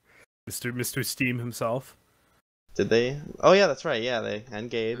 Mr. Steam himself. Did they? Oh yeah, that's right. Yeah, and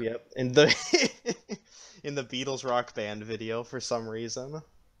Gabe. Yep. In the in the Beatles Rock Band video, for some reason,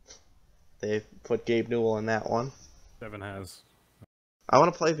 they put Gabe Newell in that one. Devin has. I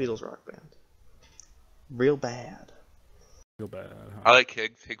want to play Beatles Rock Band. Real bad. Real bad. Huh? I like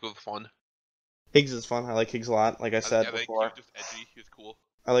Higgs. Higgs was fun. Higgs is fun. I like Higgs a lot. Like I said before. He was just edgy. He was cool.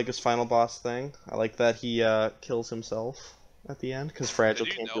 I like his final boss thing. I like that he kills himself at the end because Fragile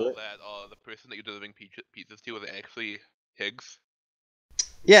can't do it. Did you know that the person that you're delivering pizzas to was actually Higgs?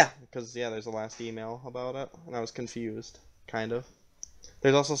 Yeah, because there's a last email about it, and I was confused, kind of.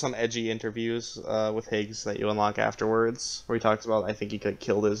 There's also some edgy interviews with Higgs that you unlock afterwards, where he talks about I think he could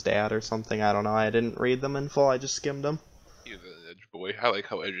killed his dad or something. I don't know. I didn't read them in full. I just skimmed them. He was an edgy boy. I like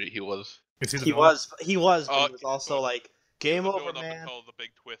how edgy he was. Is he the He villain? was, but he was also well, like, game the over, villain up man. until the big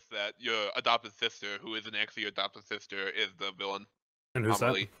twist that your adopted sister, who isn't actually your adopted sister, is the villain. And who's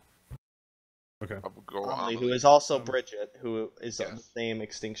Amelie. that? Okay. Amelie, who is also Bridget, who is yes. the same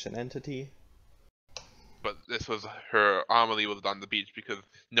extinction entity. But this was her. Amelie was on the beach because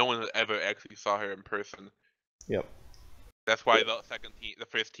no one ever actually saw her in person. Yep. That's why the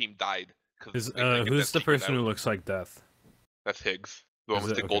first team died. Who's the person who looks like Death? That's Higgs, the one Is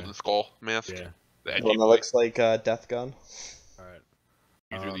with it? the Okay. golden skull mask. Yeah. The The edgy one that boy. looks like Death Gun. All right.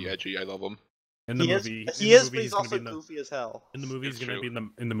 He's really edgy. I love him. In the He movie, is, but he's gonna also be goofy as hell. in the movie, he's It's gonna true. be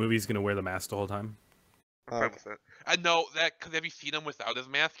in the movie. He's gonna wear the mask the whole time. I'm fine with it. I know that because have you seen him without his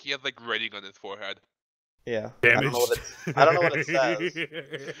mask? He has like writing on his forehead. Yeah. Damaged. I don't know what it says.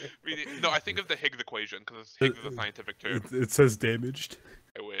 Really? No, I think of the Higgs equation because Higgs is a scientific term. It says damaged.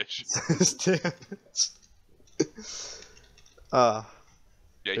 I wish.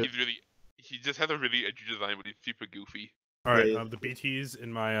 Yeah, he just has a really edgy design, but he's super goofy. All right, Yeah. the BTs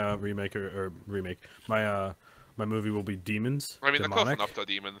in my my movie will be demons. I mean, they're close demonic. enough to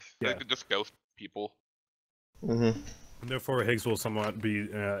demons. Yeah. They're just ghost people. Mm-hmm. Therefore, Higgs will somewhat be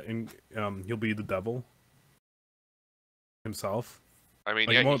he'll be the devil himself. I mean,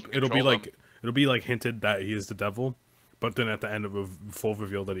 Like, yeah, it'll be like hinted that he is the devil, but then at the end of a full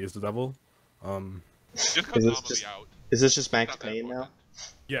reveal that he is the devil. just Is cut this Amelie just- out. Is this just Max Not that Payne now? important.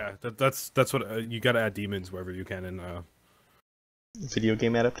 Yeah, that's what you gotta add demons wherever you can in Video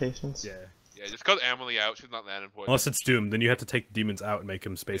game adaptations? yeah. Yeah, just cut Amelie out. She's not that important. Unless it's Doom, then you have to take demons out and make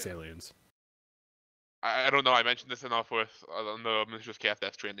them space aliens. I don't know. I mentioned this in our first on the Miniatures Cast,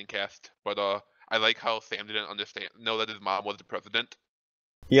 that Stranding cast, but I like how Sam didn't know that his mom was the president.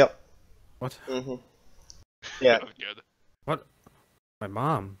 Yep. What? Mm-hmm. Yeah. That was good. What? My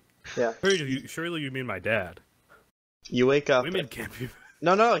mom? Yeah. Surely you mean my dad? You wake up. Women can't be.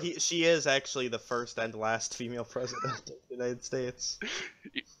 No. She is actually the first and last female president of the United States.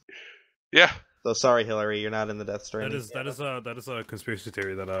 Yeah. So sorry, Hillary, you're not in the Death Stranding. That is a conspiracy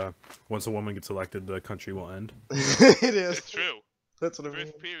theory that once a woman gets elected, the country will end. It is. It's true. That's what I mean.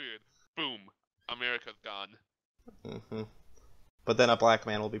 First period. Boom. America's gone. Mm-hmm. But then a black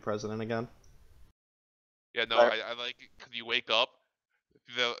man will be president again. Yeah, no, Right. I like it because you wake up,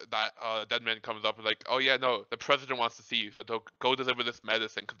 that dead man comes up and like, oh yeah, no, the president wants to see you, so go deliver this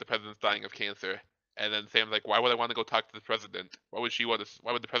medicine because the president's dying of cancer. And then Sam's like, why would I want to go talk to the president? Why would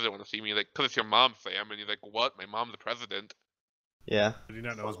the president want to see me? Like, because it's your mom, Sam. And he's like, what? My mom's the president. Yeah. Did you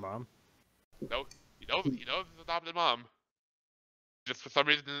not know his mom? No, he knows his adopted mom. Just for some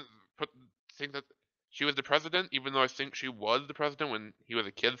reason think that she was the president, even though I think she was the president when he was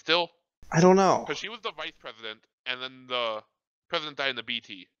a kid still. I don't know. Because she was the vice president, and then the president died in the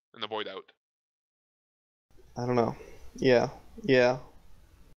BT, in the void out. I don't know. Yeah. Yeah.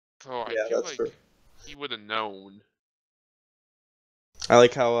 So I Yeah, feel that's like true. he would have known. I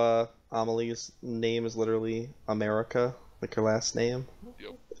like how Amelie's name is literally America, like her last name.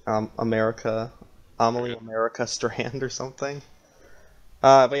 Yep. America, Amelie America Strand or something.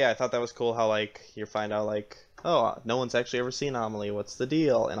 But yeah, I thought that was cool how like you find out like, oh, no one's actually ever seen Amelie. What's the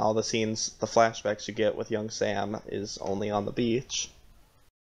deal? And all the scenes, the flashbacks you get with young Sam is only on the beach.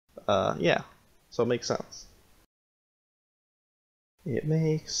 Yeah, so it makes sense. It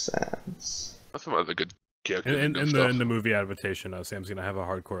makes sense. That's some other good characters. In and good the stuff. movie adaptation, Sam's gonna have a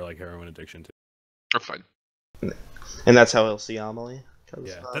hardcore like heroin addiction too. That's fine. And that's how he'll see Amelie.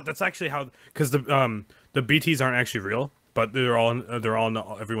 Yeah, that's actually how, because the BTs aren't actually real, but they're all in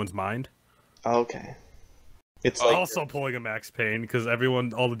everyone's mind. Okay. It's like Also pulling a Max Payne because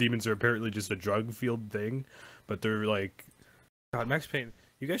all the demons are apparently just a drug field thing, but they're like, God, Max Payne.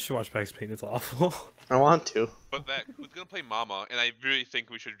 You guys should watch Max Payne. It's awful. I want to. But who's gonna play Mama? And I really think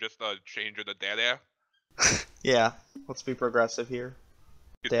we should just change her to Dada. Yeah, let's be progressive here.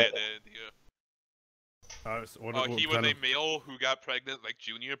 Dada. Dada. Yeah. What He was a male who got pregnant like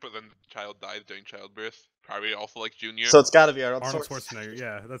Junior, but then the child died during childbirth. Probably also like Junior. So it's got to be Arnold Arnold Schwarzenegger. Schwarzenegger.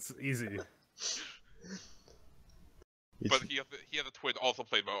 Yeah, that's easy. But he has a twin also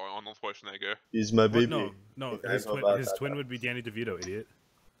played by Arnold Schwarzenegger. He's my baby. No. I His know about his that, twin though. would be Danny DeVito, idiot.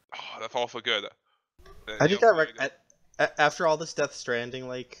 Oh, that's also good. I think after all this Death Stranding,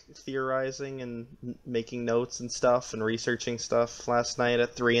 like, theorizing and making notes and stuff and researching stuff last night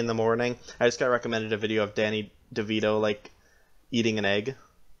at 3 in the morning, I just got recommended a video of Danny DeVito, like, eating an egg.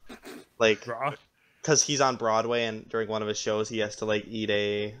 Like, Raw. because he's on Broadway and during one of his shows he has to, like, eat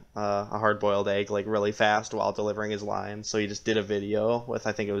a hard-boiled egg, like, really fast while delivering his lines. So he just did a video with,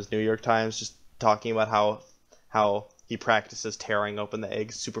 I think it was New York Times, just talking about how he practices tearing open the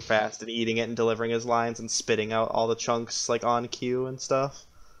egg super fast and eating it and delivering his lines and spitting out all the chunks like on cue and stuff.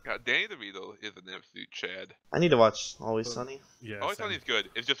 God, Danny DeVito is an absolute Chad. I need to watch Always Sunny. Yeah, Always same. Sunny's good.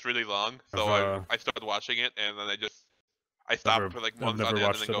 It's just really long, so I've, I started watching it and then I stopped for like I've months never on end and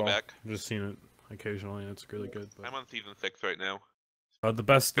watched then it go all. back. I've just seen it occasionally, and it's really good. But... I'm on season 6 right now. the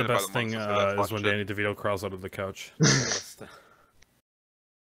best been about a thing month since I last is watched when it. Danny DeVito crawls out of the couch.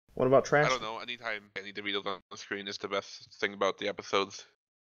 What about Trash? I don't know. Anytime Danny DeVito's on the screen is the best thing about the episodes.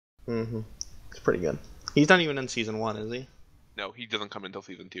 Mm-hmm. It's pretty good. He's not even in season 1, is he? No, he doesn't come until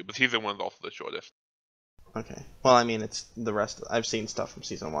season 2, but season 1 is also the shortest. Okay. Well, I mean, it's the rest. I've seen stuff from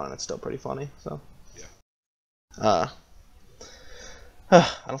season 1, and it's still pretty funny. So. Yeah. I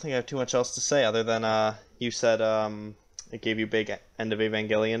don't think I have too much else to say other than you said it gave you big End of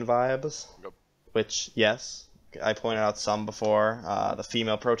Evangelion vibes. Yep. Which, yes, I pointed out some before. The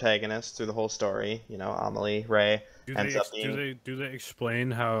female protagonist through the whole story, you know, Amelie Ray, ends up being... Do they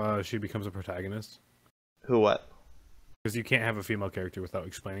explain how she becomes a protagonist? Who what? Because you can't have a female character without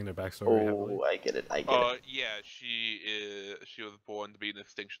explaining their backstory heavily. I get it. I get it. Yeah, she was born to be an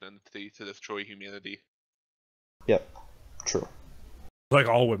extinction entity to destroy humanity. Yep. True. Like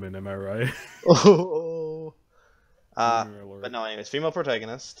all women, am I right? Oh. But no, anyways, female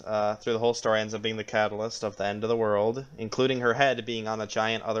protagonist through the whole story ends up being the catalyst of the end of the world, including her head being on a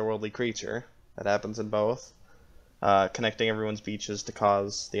giant otherworldly creature. That happens in both. Connecting everyone's beaches to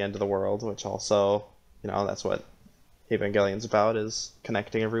cause the end of the world, which also, you know, that's what Evangelion's about, is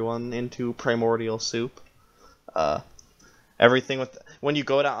connecting everyone into primordial soup. Everything with... When you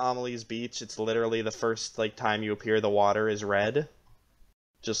go to Amelie's beach, it's literally the first time you appear, the water is red.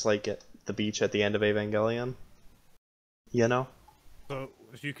 Just like at the beach at the end of Evangelion. You know? So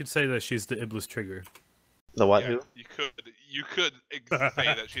you could say that she's the Iblis trigger. The what? Yeah, Who? You could say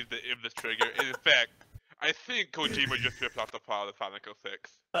that she's the Iblis trigger. In fact, I think Kojima just ripped off the plot of Sonic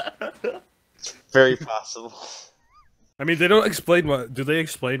 06. Very possible. I mean, they don't explain what... Do they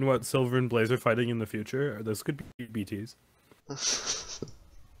explain what Silver and Blaze are fighting in the future? Or this could be BTs.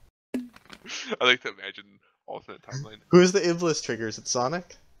 I like to imagine alternate timeline. Who's the Iblis trigger? Is it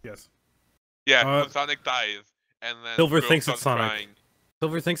Sonic? Yes. Yeah, when Sonic dies, and then Silver Girl thinks it's starts Sonic. crying.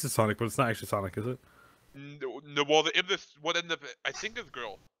 Silver thinks it's Sonic, but it's not actually Sonic, is it? No, well, the Iblis, what ended up, I think it's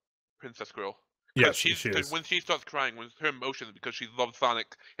Girl. Princess Girl. Yes, she is. When she starts crying, when her emotions, because she loves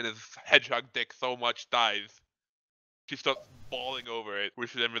Sonic and his hedgehog dick so much, dies, she starts bawling over it, where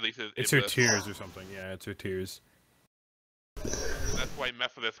she then releases It's Iblis. her tears or something. Yeah, it's her tears. That's why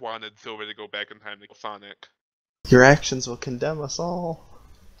Methodist wanted Silver to go back in time to kill Sonic. Your actions will condemn us all.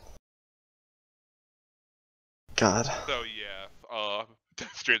 God. So yeah,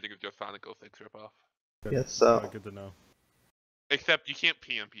 Stranding is just Sonic 06 ripoff. Good. Yes, so. Good to know. Except you can't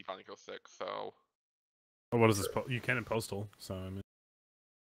PMP Sonic 06, so... Oh, what is this? You can in Postal, so I mean...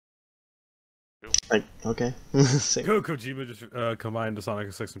 Okay. Kojima just combined the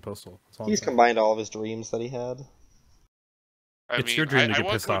Sonic 06 and Postal. He's combined all of his dreams that he had. It's your dream to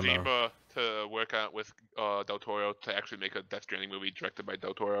get pissed on, though. I want Kojima to work out with Del Toro to actually make a Death Stranding movie directed by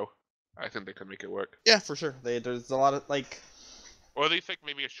Del Toro. I think they could make it work. Yeah, for sure. There's a lot of, Or at least,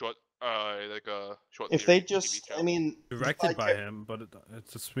 maybe a short, short if they just, I mean... Directed by him, but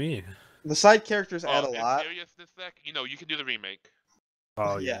it's just me. The side characters add a lot. Seriousness, Zach? You can do the remake.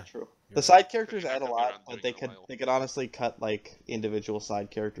 Oh, yeah, true. Yeah. The side characters add a They're lot, not but doing they could honestly cut, individual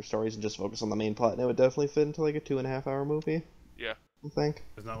side character stories and just focus on the main plot, and it would definitely fit into, a 2.5-hour movie. Yeah. I think.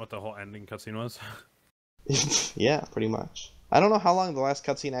 Isn't that what the whole ending cutscene was? Yeah, pretty much. I don't know how long the last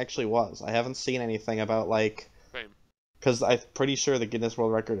cutscene actually was. I haven't seen anything about, Same. Because I'm pretty sure the Guinness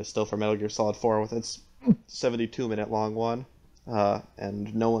World Record is still for Metal Gear Solid 4 with its 72-minute long one.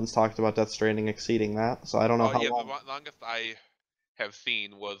 And no one's talked about Death Stranding exceeding that, so I don't know how long. The longest I have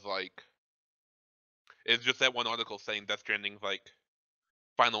seen was, it's just that one article saying Death Stranding's,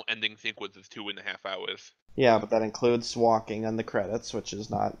 final ending sequence is 2.5 hours. Yeah, but that includes walking on the credits, which is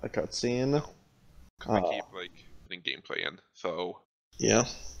not a cutscene. I keep, putting gameplay in, so... Yeah.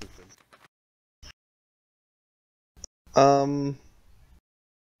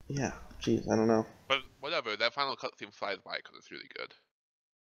 Yeah, jeez, I don't know. But whatever, that final cutscene flies by because it's really good.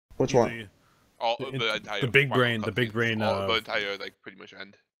 Which one? The entire the big brain, the entire, pretty much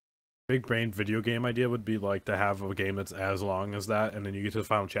end. Big brain video game idea would be to have a game that's as long as that, and then you get to the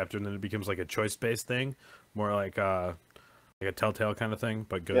final chapter, and then it becomes a choice-based thing, more like a Telltale kind of thing,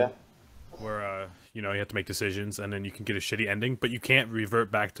 but good. Yeah. Where you have to make decisions, and then you can get a shitty ending, but you can't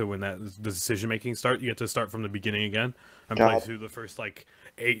revert back to when the decision making start. You have to start from the beginning again and play through the first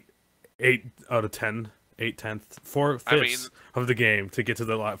 8 out of 10, 8/10, 4/5 of the game to get to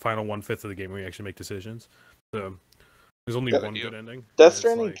the final 1/5 of the game where you actually make decisions. So there's only one good ending. Death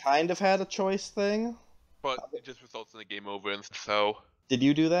Stranding kind of had a choice thing, but it just results in a game over, and so Did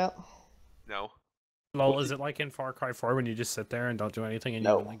you do that? No. Lol, is it like in Far Cry 4 when you just sit there and don't do anything and you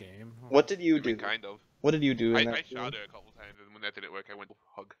No. win the game? What did you I mean, do? kind of. What did you do in that? I shot her a couple times, and when that didn't work, I went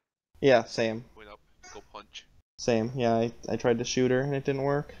hug. Yeah, same. Went up, go punch. Same. Yeah, I tried to shoot her and it didn't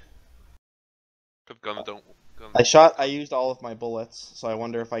work. Cause guns don't. I used all of my bullets, so I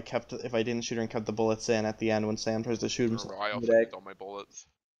wonder if I didn't shoot her and kept the bullets in at the end when Sam tries to shoot himself. I also used all my bullets.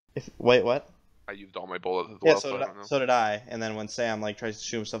 Wait, what? I used all my bullets as Yeah, well, so I don't know. so did I. And then when Sam tries to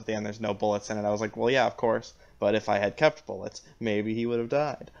shoot himself at the end, there's no bullets in it. I was like, well, yeah, of course. But if I had kept bullets, maybe he would have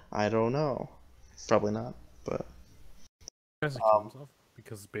died. I don't know. Probably not. But Does he kill himself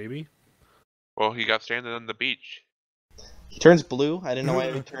because baby? Well, he got stranded on the beach. he turns blue. I didn't know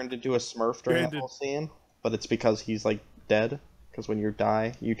why he turned into a Smurf during that whole scene, but it's because he's like dead. Because when you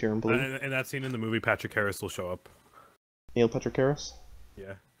die, you turn blue. In that scene in the movie, Patrick Harris will show up. Neil Patrick Harris.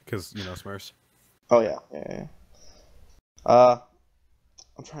 Yeah, because Smurfs. Oh yeah. I'm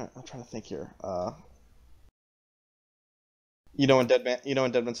trying to think here. When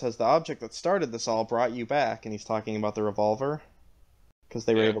Deadman says the object that started this all brought you back, and he's talking about the revolver, because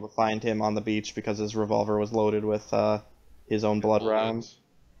they were able to find him on the beach because his revolver was loaded with his own blood rounds.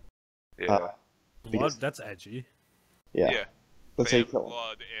 Yeah. Blood? That's edgy. Yeah. That's how you kill him.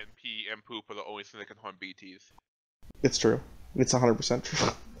 Blood and pee and poop are the only thing that can harm BTs. It's true. It's 100% true.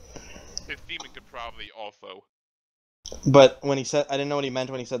 His demon could probably also. But when he said, I didn't know what he meant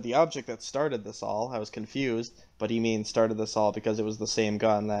when he said the object that started this all. I was confused, but he means started this all because it was the same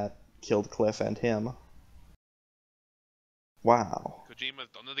gun that killed Cliff and him. Wow. Kojima's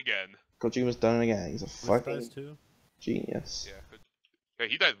done it again. Kojima's done it again. He's a fucking too? genius. Yeah,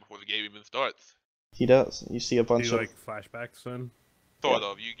 he dies before the game even starts. He does. You see a bunch Do you of like flashbacks then? Sort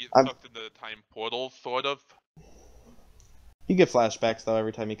of. You get sucked into the time portal, sort of. You get flashbacks though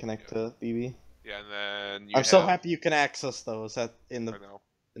every time you connect to BB. Yeah, and then I'm so happy you can access those in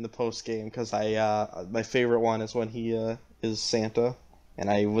the post game because my favorite one is when he is Santa, and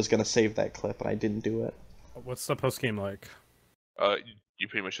I was gonna save that clip and I didn't do it. What's the post game like? You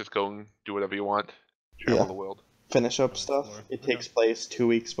pretty much just go and do whatever you want. Travel the world. Finish up stuff. It takes place 2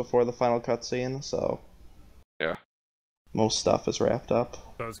 weeks before the final cutscene, so yeah, most stuff is wrapped up.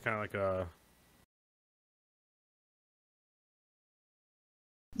 So it's kind of like a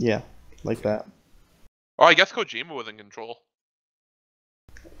like that. Oh, I guess Kojima was in control.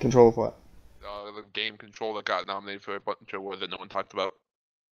 Control of what? The game Control that got nominated for a bunch of awards that no one talked about.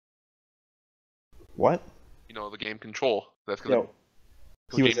 What? The game Control. That's Yo.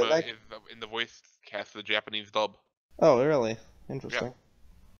 He was in the voice cast of the Japanese dub. Oh, really? Interesting. Yeah.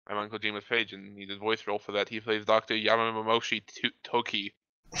 I'm on Kojima's page, and he did voice role for that. He plays Dr. Yamamoshi Toki.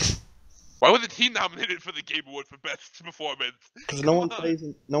 Why wasn't he nominated for the Game Award for Best Performance? Because no one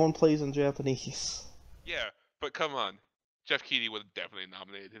plays in Japanese. Yeah, but come on. Jeff Keighley would have definitely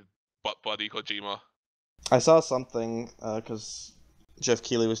nominated his butt buddy Kojima. I saw something, because Jeff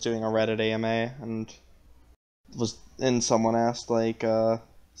Keighley was doing a Reddit AMA, and someone asked, like,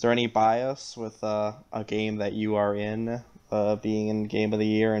 is there any bias with a game that you are in, being in Game of the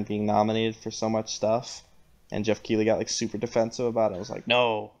Year and being nominated for so much stuff? And Jeff Keighley got, like, super defensive about it. I was like,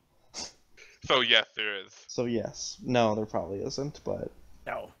 no. So yes, there is. So yes. No, there probably isn't, but...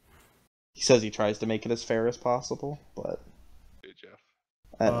 No. He says he tries to make it as fair as possible, but... Hey, Jeff.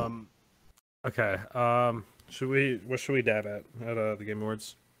 Okay, what should we dab at the Game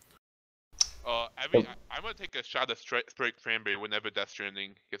Awards? I'm gonna take a shot of straight cranberry whenever Death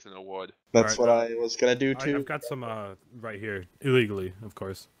Stranding gets an award. That's what I was gonna do too. I've got some right here, illegally, of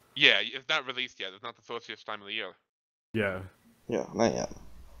course. Yeah, it's not released yet. It's not the sauciest time of the year. Yeah. Yeah, not yet.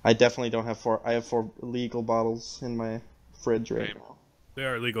 I definitely don't have 4. I have 4 legal bottles in my fridge right now. They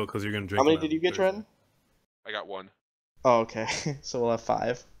are illegal because you're gonna drink. How many did you get, Trent? I got 1. Oh, okay. So we'll have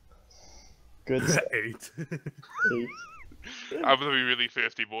 5. Good. 8. 8. I'm gonna be really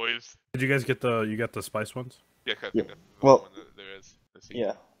thirsty, boys. Did you guys get the spice ones? Yeah, yeah. That's the Well, one that there is.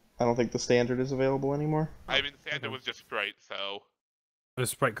 Yeah. I don't think the standard is available anymore. I mean, standard was just Sprite, so.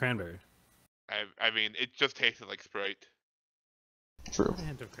 It's Sprite cranberry. I mean, it just tasted like Sprite. True. A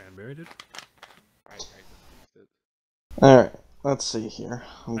hint of cranberry, dude. I just tasted it. All right. Let's see here.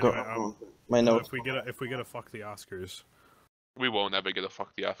 My notes. If we get a fuck the Oscars. We won't ever get a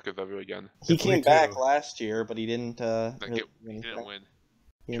fuck the Oscars ever again. He came back last year, but he didn't. He didn't win.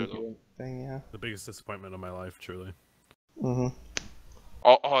 He didn't do anything. Yeah. The biggest disappointment of my life, truly. Mhm.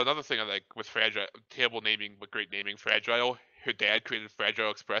 Oh, another thing I like with Fragile, terrible naming but great naming. Fragile. Her dad created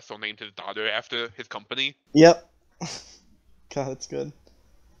Fragile Express, so named his daughter after his company. Yep. God, that's good.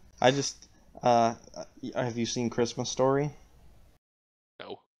 I just have you seen Christmas Story?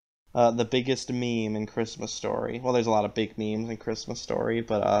 No. The biggest meme in Christmas Story. Well, there's a lot of big memes in Christmas Story,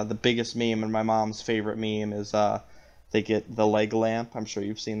 but the biggest meme and my mom's favorite meme is they get the leg lamp. I'm sure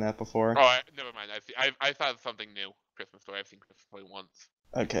you've seen that before. Oh, never mind. I thought of something new. Christmas Story. I've seen Christmas Story once.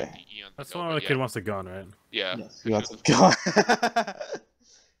 Okay. Eons That's the ago, one where but the kid wants a gun, right? Yeah. Yes, you want some gun.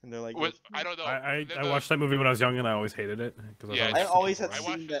 And they're like, I don't know. I watched that movie when I was young and I always hated it because Yeah, I thought I it was always super had I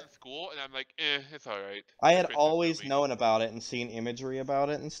boring. watched seen it that. in school, and I'm like, it's alright. I It's a had Christmas always movie. known about it and seen imagery about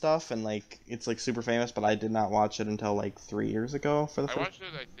it and stuff, and like it's like super famous, but I did not watch it until like 3 years ago for the I first. watched it,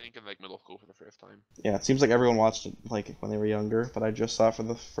 I think, in like middle school for the first time. Yeah, it seems like everyone watched it like when they were younger, but I just saw it for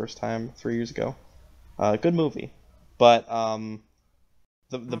the first time 3 years ago. Good movie, but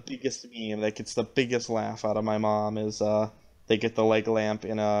the biggest meme that gets the biggest laugh out of my mom is they get the leg lamp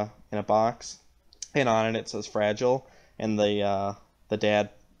in a box, and on it says fragile, and the dad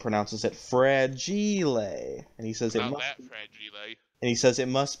pronounces it fragile, and he says Not that fragile. it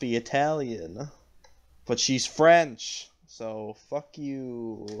must be Italian, but she's French, so fuck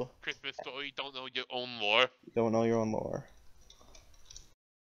you. Christmas Story, don't know your own lore. You don't know your own lore.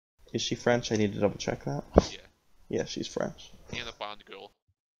 Is she French? I need to double check that. Yeah. Yeah, she's French. And a Bond girl.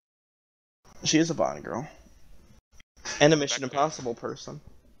 She is a Bond girl. And a Mission Spectre. Impossible person.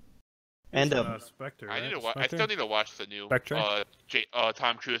 And It's, a Spectre, I right? need to I Spectre? still need to watch the new Spectre?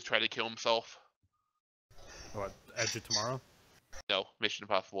 Tom Cruise try to kill himself. What, Edge of Tomorrow? No, Mission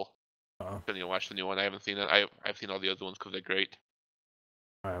Impossible. Oh, Still need to watch the new one. I haven't seen it. I've seen all the other ones because they're great.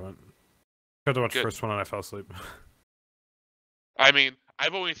 I haven't. I tried to watch the Good. first one and I fell asleep. I mean,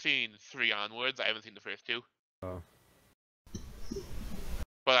 I've only seen 3 onwards. I haven't seen the first 2. Oh.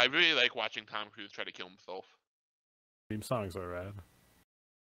 But I really like watching Tom Cruise try to kill himself. Theme songs are rad.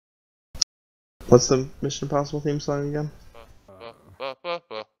 What's the Mission Impossible theme song again?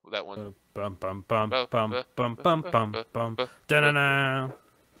 That one. Bum bum bum bum bum bum bum bum. Da-na-na.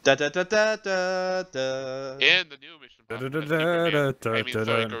 Da da da da da da. And the new Mission Impossible has Superman. I mean,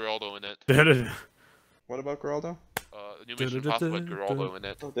 sorry, Geraldo in it. What about Geraldo? The new Mission Impossible had Geraldo in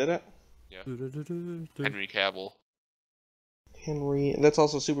it. Oh, did it? Yeah. Henry Cavill. Henry. That's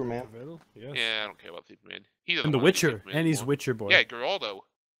also Superman. Yes. Yeah, I don't care about Superman. He doesn't And The wanna be Witcher, Superman and he's anymore. Witcher boy. Yeah, Geraldo.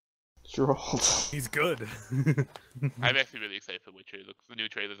 Geraldo. He's good. I'm actually really excited for Witcher. The new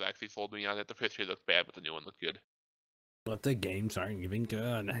trailers actually sold me on it. The first trailer looked bad, but the new one looked good. But the games aren't even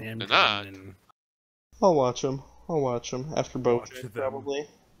good. They're not. I'll watch him. After Watch BoJack, them. probably.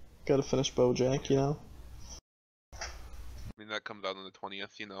 Gotta finish BoJack, you know? I mean, that comes out on the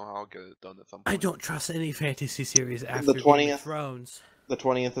 20th, you know, I'll get it done at some point. I don't trust any fantasy series after Game 20th. of Thrones. The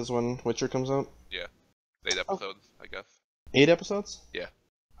 20th is when Witcher comes out? 8 episodes, I guess. 8 episodes? Yeah.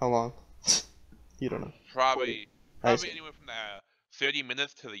 How long? You don't know. Probably I see. anywhere from the 30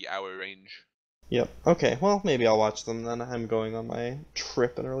 minutes to the hour range. Yep. Okay, well, maybe I'll watch them then. I'm going on my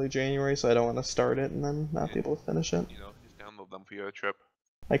trip in early January, so I don't want to start it and then not be able to finish it. You know, just download them for your trip.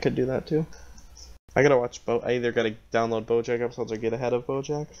 I could do that too. I gotta watch I either gotta download BoJack episodes or get ahead of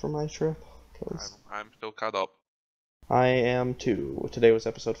BoJack for my trip. Cause I'm still caught up. I am too. Today was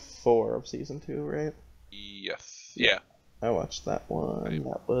episode 4 of season 2, right? Yes. Yeah, I watched that one. Right.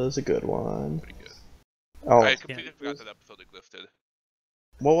 That was a good one. pretty good. Oh, I completely forgot that episode existed.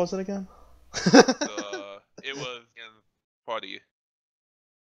 what was it again? It was in party.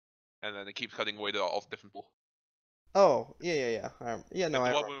 And then it keeps cutting away to all different people. Oh, yeah. Yeah, no,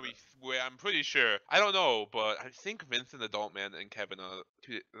 Like I the one where I'm pretty sure, I don't know, but I think Vincent Adultman and Kevin are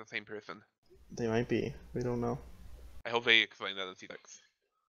the same person. they might be. We don't know. I hope they explain that in season 6.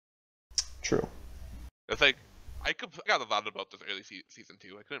 True. It's like, I forgot a lot about this early season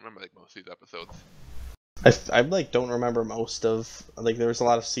 2. I couldn't remember like most of these episodes. I like don't remember most of like there was a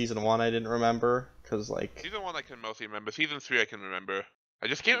lot of season 1 I didn't remember because like Season 1 I can mostly remember. Season 3 I can remember. I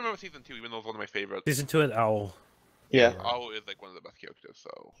just can't remember season 2, even though it's one of my favorites. Season 2 had Owl. yeah, Owl is like one of the best characters,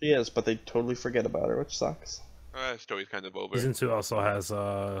 so she is, but they totally forget about her, which sucks. story's kind of over. Season 2 also has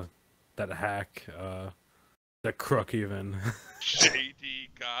that hack, the crook even.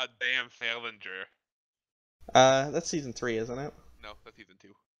 Shady goddamn Salinger. That's season 3, isn't it? No, that's season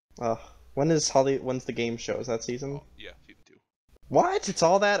 2. When's the game show? Is that season? Oh, yeah, season 2. What? It's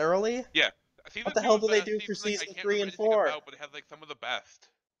all that early? Season What the 2 hell is do they the do for like, season I can't 3 remember and anything 4? About, but it has like some of the best.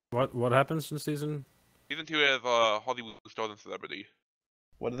 What happens in season? Season 2 has Hollywood stars and celebrity.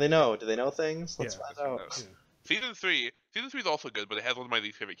 What do they know? Do they know things? Let's Yeah, find out. Yeah. Season 3 is also good, but it has one of my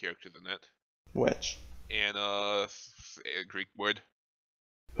least favorite characters in it. Which? And a Greek word.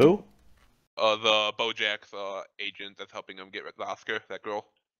 Who? The BoJack's agent that's helping him get the Oscar, that girl.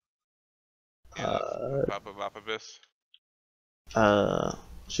 Papavis.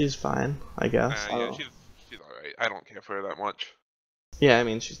 She's fine, I guess. I Yeah, don't- she's alright. I don't care for her that much. Yeah, I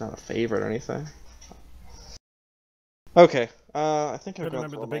mean, she's not a favorite or anything. Okay, I think I I've got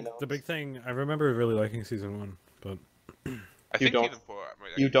remember my the big notes. thing. I remember really liking season 1, but I You think don't- season 4.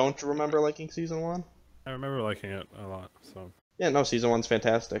 You don't remember liking season 1? I remember liking it a lot. So Yeah, no, season 1's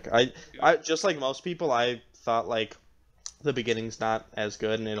fantastic. I just like most people, I thought like the beginning's not as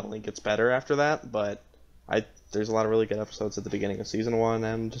good and it only gets better after that, but there's a lot of really good episodes at the beginning of season 1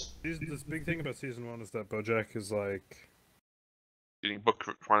 and this big thing about season 1 is that BoJack is like,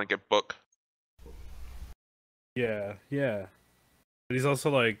 trying to get book. yeah. But he's also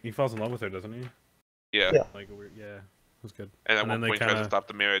like, he falls in love with her, doesn't he? Yeah. Yeah. Like a weird, yeah, it was good. And at And one then they point tries to kinda- stop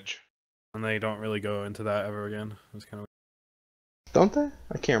the marriage. And they don't really go into that ever again. It was kind of don't they?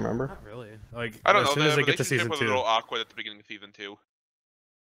 I can't remember. not really. Like I don't as know. soon The as they get to relationship season was 2, a little awkward at the beginning of season 2.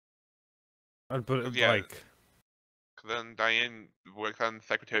 but Yeah. like, Cause then Diane works on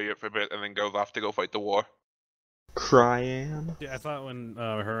Secretariat for a bit and then goes off to go fight the war. Cryan. yeah, I thought when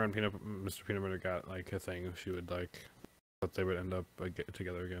her and Mr. Peanut Butter got like a thing, she would like, that they would end up get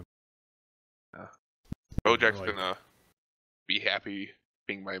together again. BoJack's Like- gonna be happy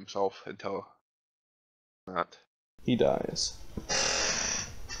being by himself until not. He dies.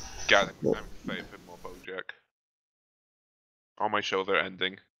 God, I'm excited for more BoJack. All my shows are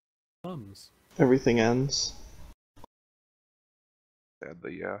ending. Thumbs. Everything ends.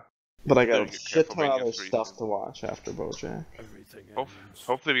 Sadly, yeah. But I got Better a get shit ton of Castlevania other 3 stuff soon. to watch after BoJack. Everything.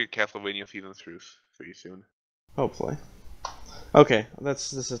 Hopefully we get Castlevania season 3 soon. Hopefully. Okay,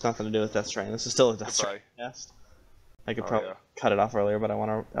 this has nothing to do with Death Stranding. This is still a Death Goodbye. Stranding cast. I could Oh, probably yeah. cut it off earlier, but I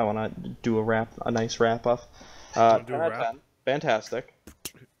wanna do a nice wrap up. Wanna do a 10 out of wrap? 10. Fantastic.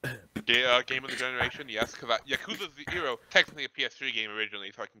 Game of the generation, yes, because Yakuza 0 technically a PS3 game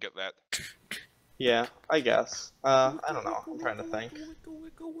originally, so I can get that. Yeah, I guess. I don't know. I'm trying to think.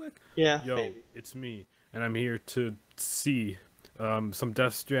 Yeah, Yo, maybe. it's me, and I'm here to see some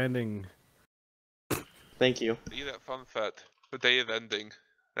Death Stranding. Thank you. See that sunset. The day is ending.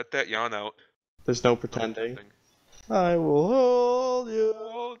 Let that yawn out. There's no No pretending. pretending. I will hold you.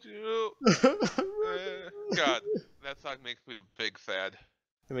 Hold you. God, that song makes me big sad.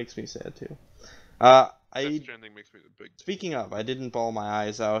 It makes me sad too. Death Stranding makes me big. Speaking of, I didn't bawl my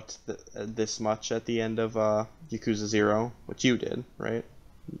eyes out this much at the end of Yakuza 0, which you did, right?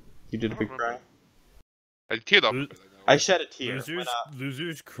 You did a I big don't cry. remember. I teared up a bit, I know. I shed a tear.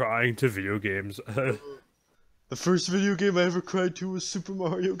 Losers crying to video games. The first video game I ever cried to was Super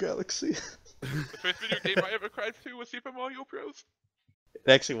Mario Galaxy. The first video game I ever cried to was Super Mario Bros.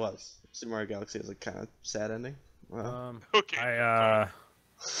 It actually was. Super Mario Galaxy has a kind of sad ending. Okay.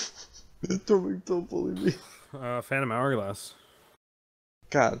 Don't bully me. Phantom Hourglass.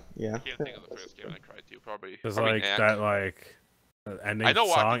 God, yeah. I can't think of the first game I cried to. Probably. It's probably like Knack. that, like ending I know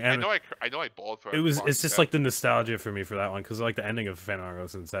why. song. I know. I bawled for. It's just like the nostalgia for me for that one, because like the ending of Phantom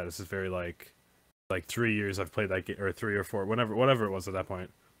Hourglass and sad. It's just very like 3 years I've played that game, or 3 or 4, whatever it was at that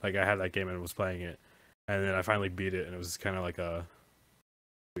point. Like I had that game and was playing it, and then I finally beat it, and it was kind of like a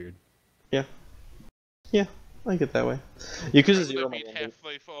weird. Yeah, I get that way. Yakuza 0. beat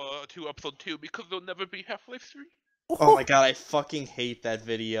Half-Life 2 Episode 2 because there'll never be Half-Life 3. Oh my god, I fucking hate that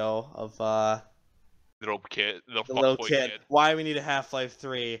video of The little kid, the little kid. Why we need a Half-Life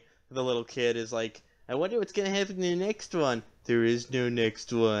 3? The little kid is like, I wonder what's gonna happen in the next one. There is no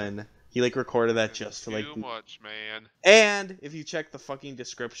next one. He like recorded that just for like. Too much, man. And if you check the fucking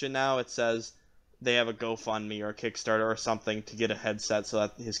description now, it says they have a GoFundMe or a Kickstarter or something to get a headset so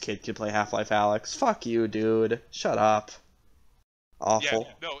that his kid can play Half-Life Alyx. Fuck you, dude. Shut up. Awful.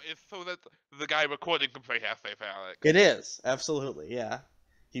 Yeah, no, it's so that the guy recording can play Half-Life Alyx. It is, absolutely, yeah.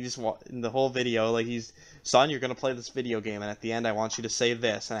 He just in the whole video, like son, you're gonna play this video game, and at the end, I want you to say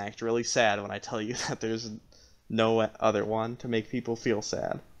this, and I act really sad when I tell you that there's no other one to make people feel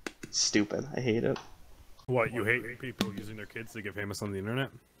sad. It's stupid. I hate it. What, you hate people using their kids to get famous on the internet?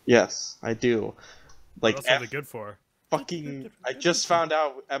 Yes, I do. Like, What else are they good for? fucking, I just found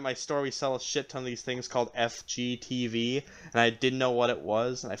out at my store we sell a shit ton of these things called FGTV, and I didn't know what it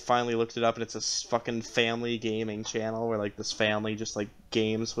was, and I finally looked it up, and it's a fucking family gaming channel where like this family just like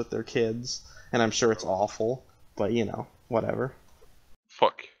games with their kids, and I'm sure it's awful, but you know, whatever.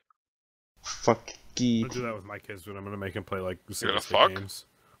 Fuck. Fuck I'm geek. gonna do that with my kids when I'm gonna make them play like gonna single fuck? games.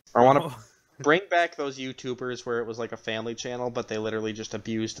 I want to bring back those YouTubers where it was like a family channel, but they literally just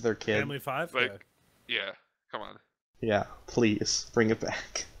abused their kid. Family 5? Like, yeah. Come on. Yeah, please bring it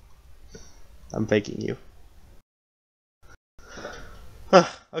back. I'm begging you.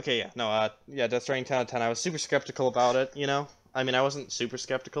 Okay, yeah, no, yeah, Death Stranding 10 out of 10. I was super skeptical about it, you know? I mean, I wasn't super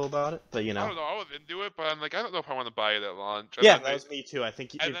skeptical about it, but you I know. don't know. I was into it, but I'm like, I don't know if I want to buy it at launch. Yeah, that was me too. I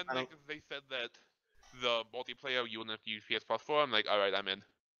think. And then they said that the multiplayer, you wouldn't have to use PS Plus for. I'm like, all right, I'm in.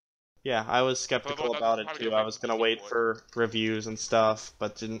 Yeah, I was skeptical about it too. I was gonna wait for reviews and stuff,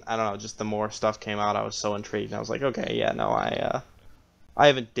 but didn't. I don't know. Just the more stuff came out, I was so intrigued. And I was like, okay, yeah, no, I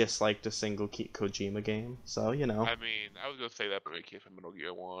haven't disliked a single Kojima game, so you know. I mean, I was gonna say that, but case for Metal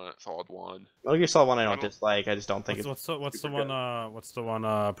Gear 1, Solid 1. Metal Gear Solid 1 I don't dislike. I just don't think what's the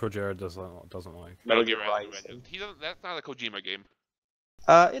one Pro Jared doesn't like? Metal Gear Rising. He doesn't. That's not a Kojima game.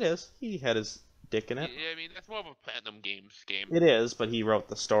 It is. He had his dick in it. Yeah, I mean, that's more of a Platinum Games game. It is, but he wrote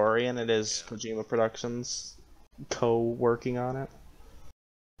the story, and it is Kojima Productions co-working on it.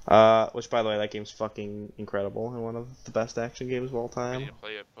 Which, by the way, that game's fucking incredible and one of the best action games of all time. I need to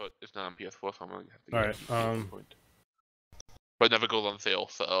play it, but it's not on PS4, so I'm gonna have to get it. But it never goes on sale,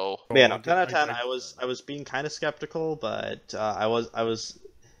 so. Yeah, no, 10 out of 10. I was being kind of skeptical, but I was.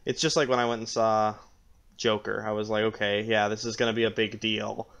 It's just like when I went and saw Joker. I was like, okay, yeah, this is gonna be a big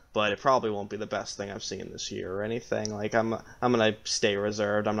deal, but it probably won't be the best thing I've seen this year or anything. Like I'm gonna stay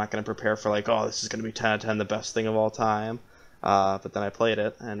reserved. I'm not gonna prepare for like, oh, this is gonna be 10 out of 10, the best thing of all time. But then I played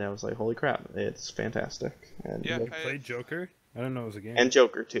it, and I was like, holy crap, it's fantastic. And, yeah, I played Joker? I didn't know it was a game. And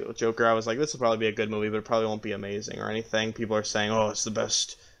Joker, too. Joker, I was like, this will probably be a good movie, but it probably won't be amazing or anything. People are saying, oh, it's the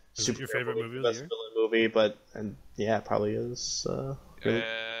best your favorite movie of the year? Movie, but, and yeah, it probably is. Really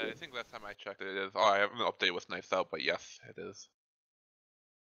I think last time I checked it is. Oh, I haven't updated with Knives Out, but yes, it is.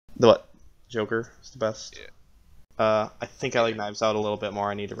 The what? Joker is the best? Yeah. I think I like Knives Out a little bit more.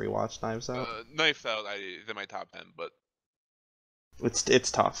 I need to rewatch Knives Out. Knives Out is in my top 10, but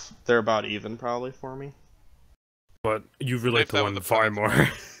it's tough. They're about even probably for me. But you relate to one far more.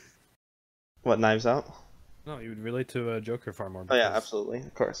 What, Knives Out? No, you would relate to Joker far more. Oh yeah, absolutely,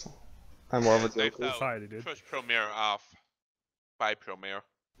 of course. I'm more of a Joker. Society, dude. Push Promare off. Bye, Promare.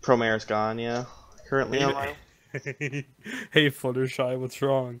 Promare's gone, yeah. Currently online. Hey, Fluttershy, what's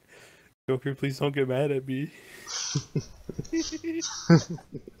wrong? Joker, please don't get mad at me.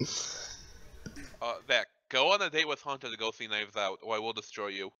 Zach, go on a date with Hunter to go see Knives Out, or I will destroy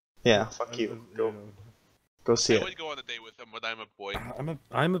you. Yeah, fuck you. Go see it. I would go on a date with him, but I'm a boy.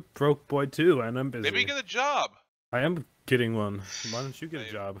 I'm a broke boy too, and I'm busy. Maybe get a job. I am getting one. Why don't you get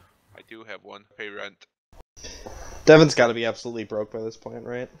a job? I do have one. Pay rent. Devin's got to be absolutely broke by this point,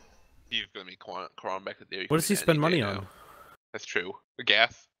 right? He's gonna be crawling back to the. What does he spend money on? That's true.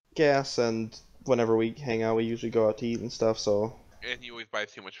 Gas. Gas, and whenever we hang out, we usually go out to eat and stuff. So. And he always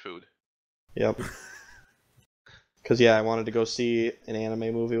buys too much food. Yep. Cause yeah, I wanted to go see an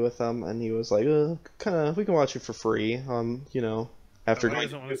anime movie with him, and he was like, we can watch it for free. You know, after. He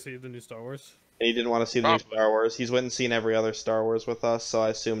doesn't want to see the new Star Wars. And he didn't want to see the new Star Wars. He's went and seen every other Star Wars with us, so I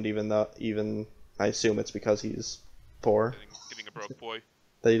assumed I assume it's because he's poor. Getting a broke boy.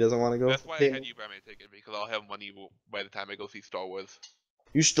 That he doesn't want to go. That's why I had you buy my ticket, because I'll have money by the time I go see Star Wars.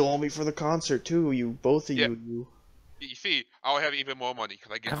 You stole me for the concert too. Both of you. You see, I'll have even more money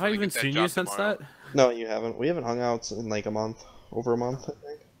because I get. Have I even seen you since that? No, you haven't. We haven't hung out in like a month, over a month, I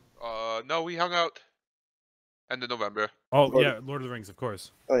think. No, we hung out end of November. Oh yeah, Lord of the Rings, of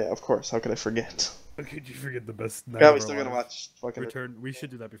course. Oh yeah, of course. How could I forget? How could you forget the best night? Yeah, we still gonna watch fucking Return. We should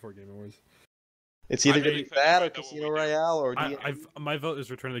do that before Game Awards. It's either gonna be that or Casino Royale or. My vote is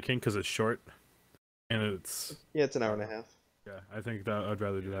Return of the King because it's short, and it's. Yeah, it's an hour and a half. Yeah, I think that I'd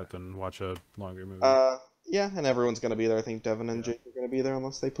rather do that than watch a longer movie. Yeah, and everyone's gonna be there. I think Devin and Jake are gonna be there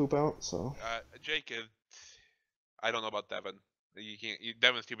unless they poop out. So. Jake is. I don't know about Devin. You can't.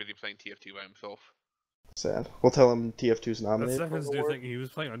 Devin's too busy playing TF2 by himself. Sad. We'll tell him TF2's nominated. That's Devin's new thing. He was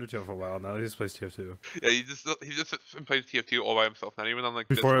playing Undertale for a while. Now he just plays TF2. Yeah, he just plays TF2 all by himself. Not even on like.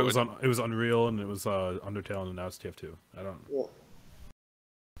 Before Discord. it was Unreal and it was Undertale and now it's TF2. I don't.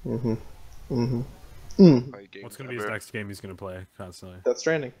 What's gonna be his next game? He's gonna play constantly. Death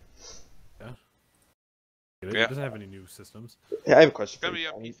Stranding. Yeah. He doesn't have any new systems. Yeah, I have a question. It's gonna be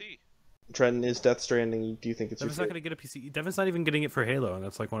on PC. Trenton, is Death Stranding? Do you think it's? Devin's not gonna get a PC. Devin's not even getting it for Halo, and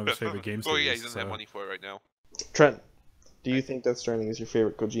that's like one of his favorite games. Oh yeah, he doesn't have money for it right now. Trent, do you think Death Stranding is your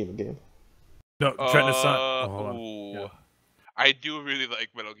favorite Kojima game? No, Trent is not. Oh, hold on. Yeah. I do really like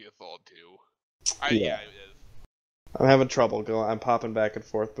Metal Gear Solid 2. Yeah, it is. I'm having trouble going. I'm popping back and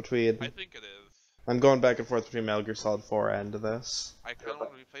forth between. I think it is. I'm going back and forth between Metal Gear Solid 4 and this. I kind of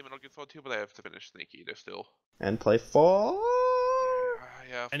want to play Metal Gear Solid 2, but I have to finish Snake Eater still. And play 4.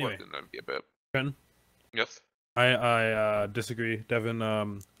 Yeah. Anyway, be a bit. Trent? Yes. I disagree.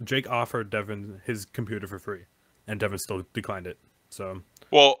 Devin, Jake offered Devin his computer for free, and Devin still declined it. So.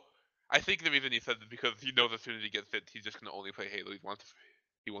 Well, I think the reason he said it is because he knows as soon as he gets it, he's just gonna only play Halo.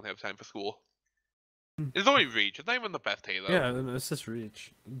 He won't have time for school. It's only Reach. It's not even the best Halo. Yeah, it's just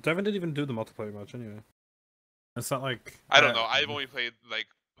Reach. Devin didn't even do the multiplayer much anyway. It's not like. I don't know. I've only played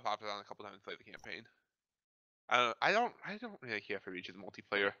popped it on a couple times to play the campaign. I don't really care for Reach's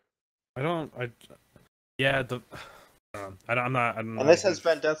multiplayer. Yeah, I'm not. And this has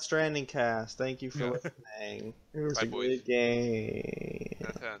been Death Stranding cast. Thank you for listening. It was Bye, a boys. good game.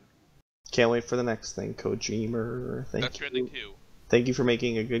 10. Can't wait for the next thing, Kojimer. Death Stranding 2. Thank you for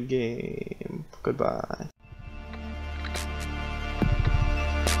making a good game. Goodbye.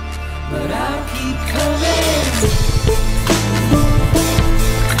 But